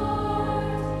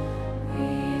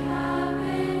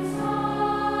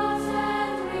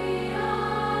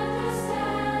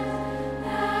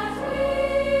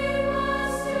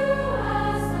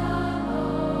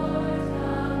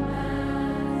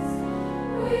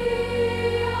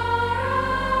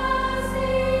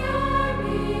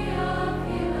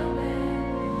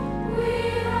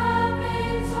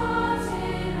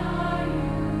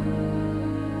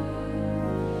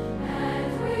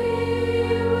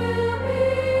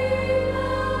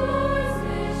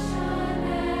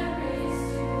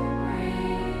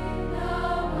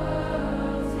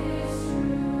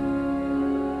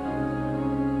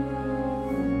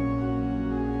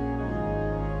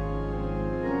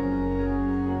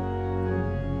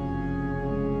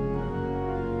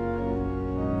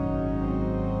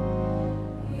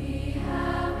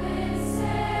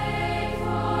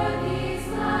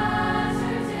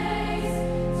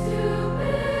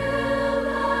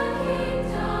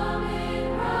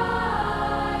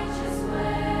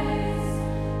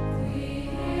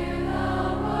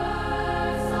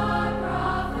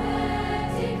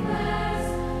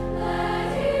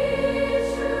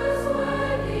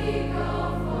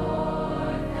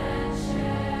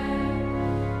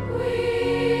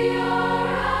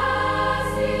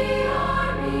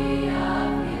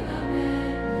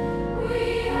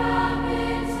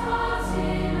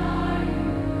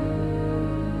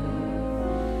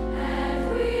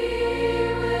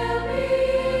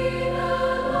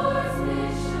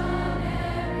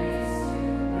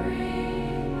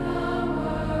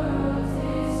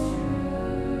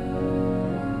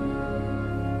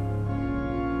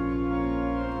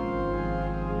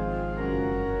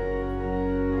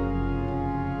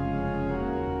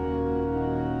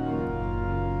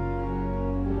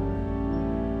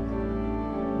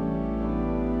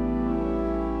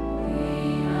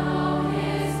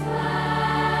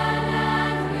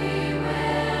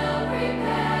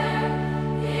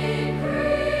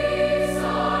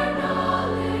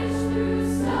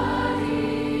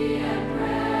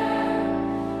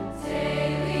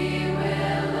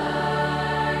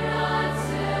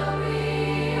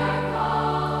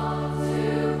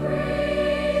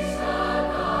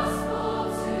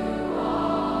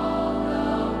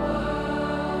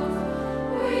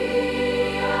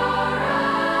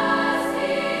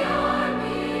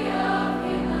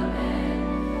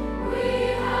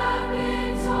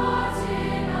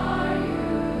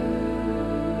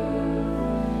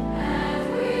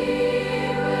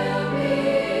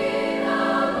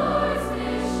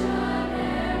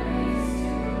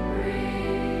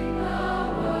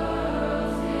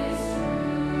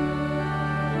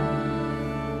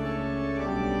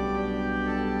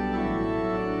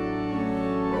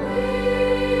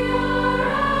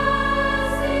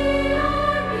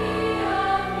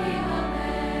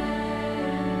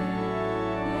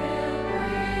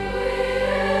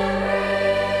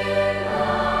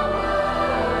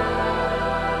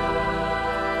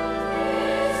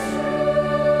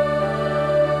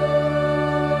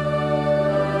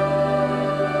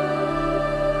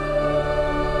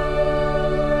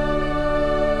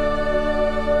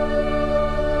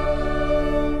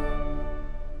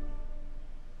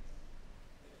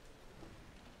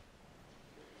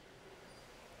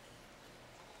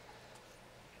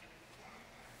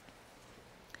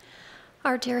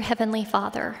Our dear Heavenly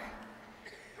Father,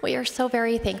 we are so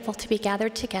very thankful to be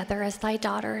gathered together as thy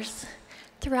daughters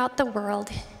throughout the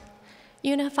world,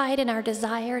 unified in our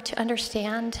desire to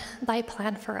understand thy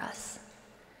plan for us.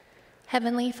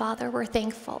 Heavenly Father, we're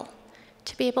thankful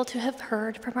to be able to have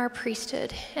heard from our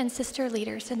priesthood and sister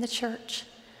leaders in the church.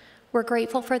 We're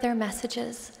grateful for their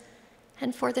messages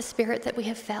and for the spirit that we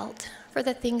have felt, for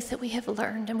the things that we have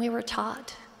learned and we were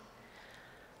taught.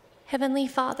 Heavenly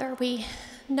Father, we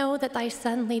know that thy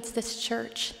Son leads this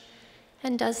church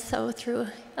and does so through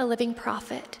a living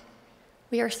prophet.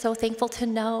 We are so thankful to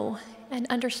know and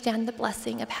understand the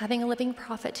blessing of having a living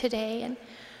prophet today. And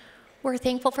we're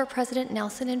thankful for President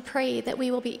Nelson and pray that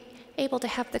we will be able to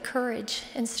have the courage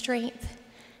and strength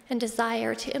and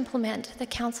desire to implement the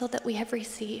counsel that we have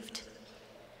received.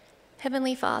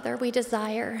 Heavenly Father, we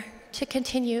desire to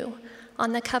continue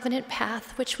on the covenant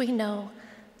path which we know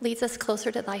leads us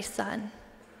closer to thy Son.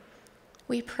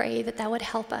 We pray that thou would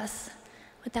help us,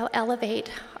 that thou elevate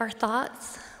our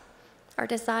thoughts, our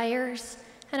desires,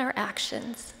 and our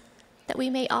actions, that we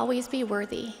may always be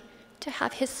worthy to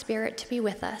have his Spirit to be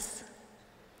with us.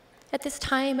 At this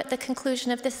time, at the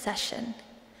conclusion of this session,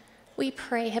 we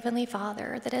pray, Heavenly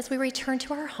Father, that as we return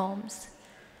to our homes,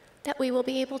 that we will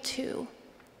be able to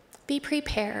be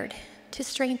prepared to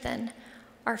strengthen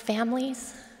our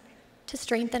families, to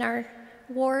strengthen our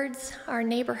wards, our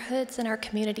neighborhoods, and our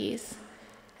communities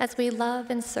as we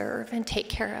love and serve and take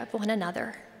care of one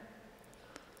another.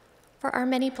 For our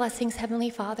many blessings, Heavenly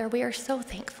Father, we are so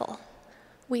thankful.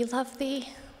 We love thee,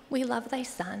 we love thy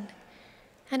Son,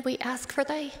 and we ask for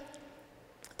thy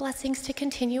blessings to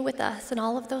continue with us and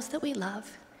all of those that we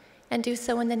love, and do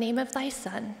so in the name of thy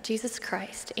Son, Jesus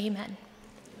Christ. Amen.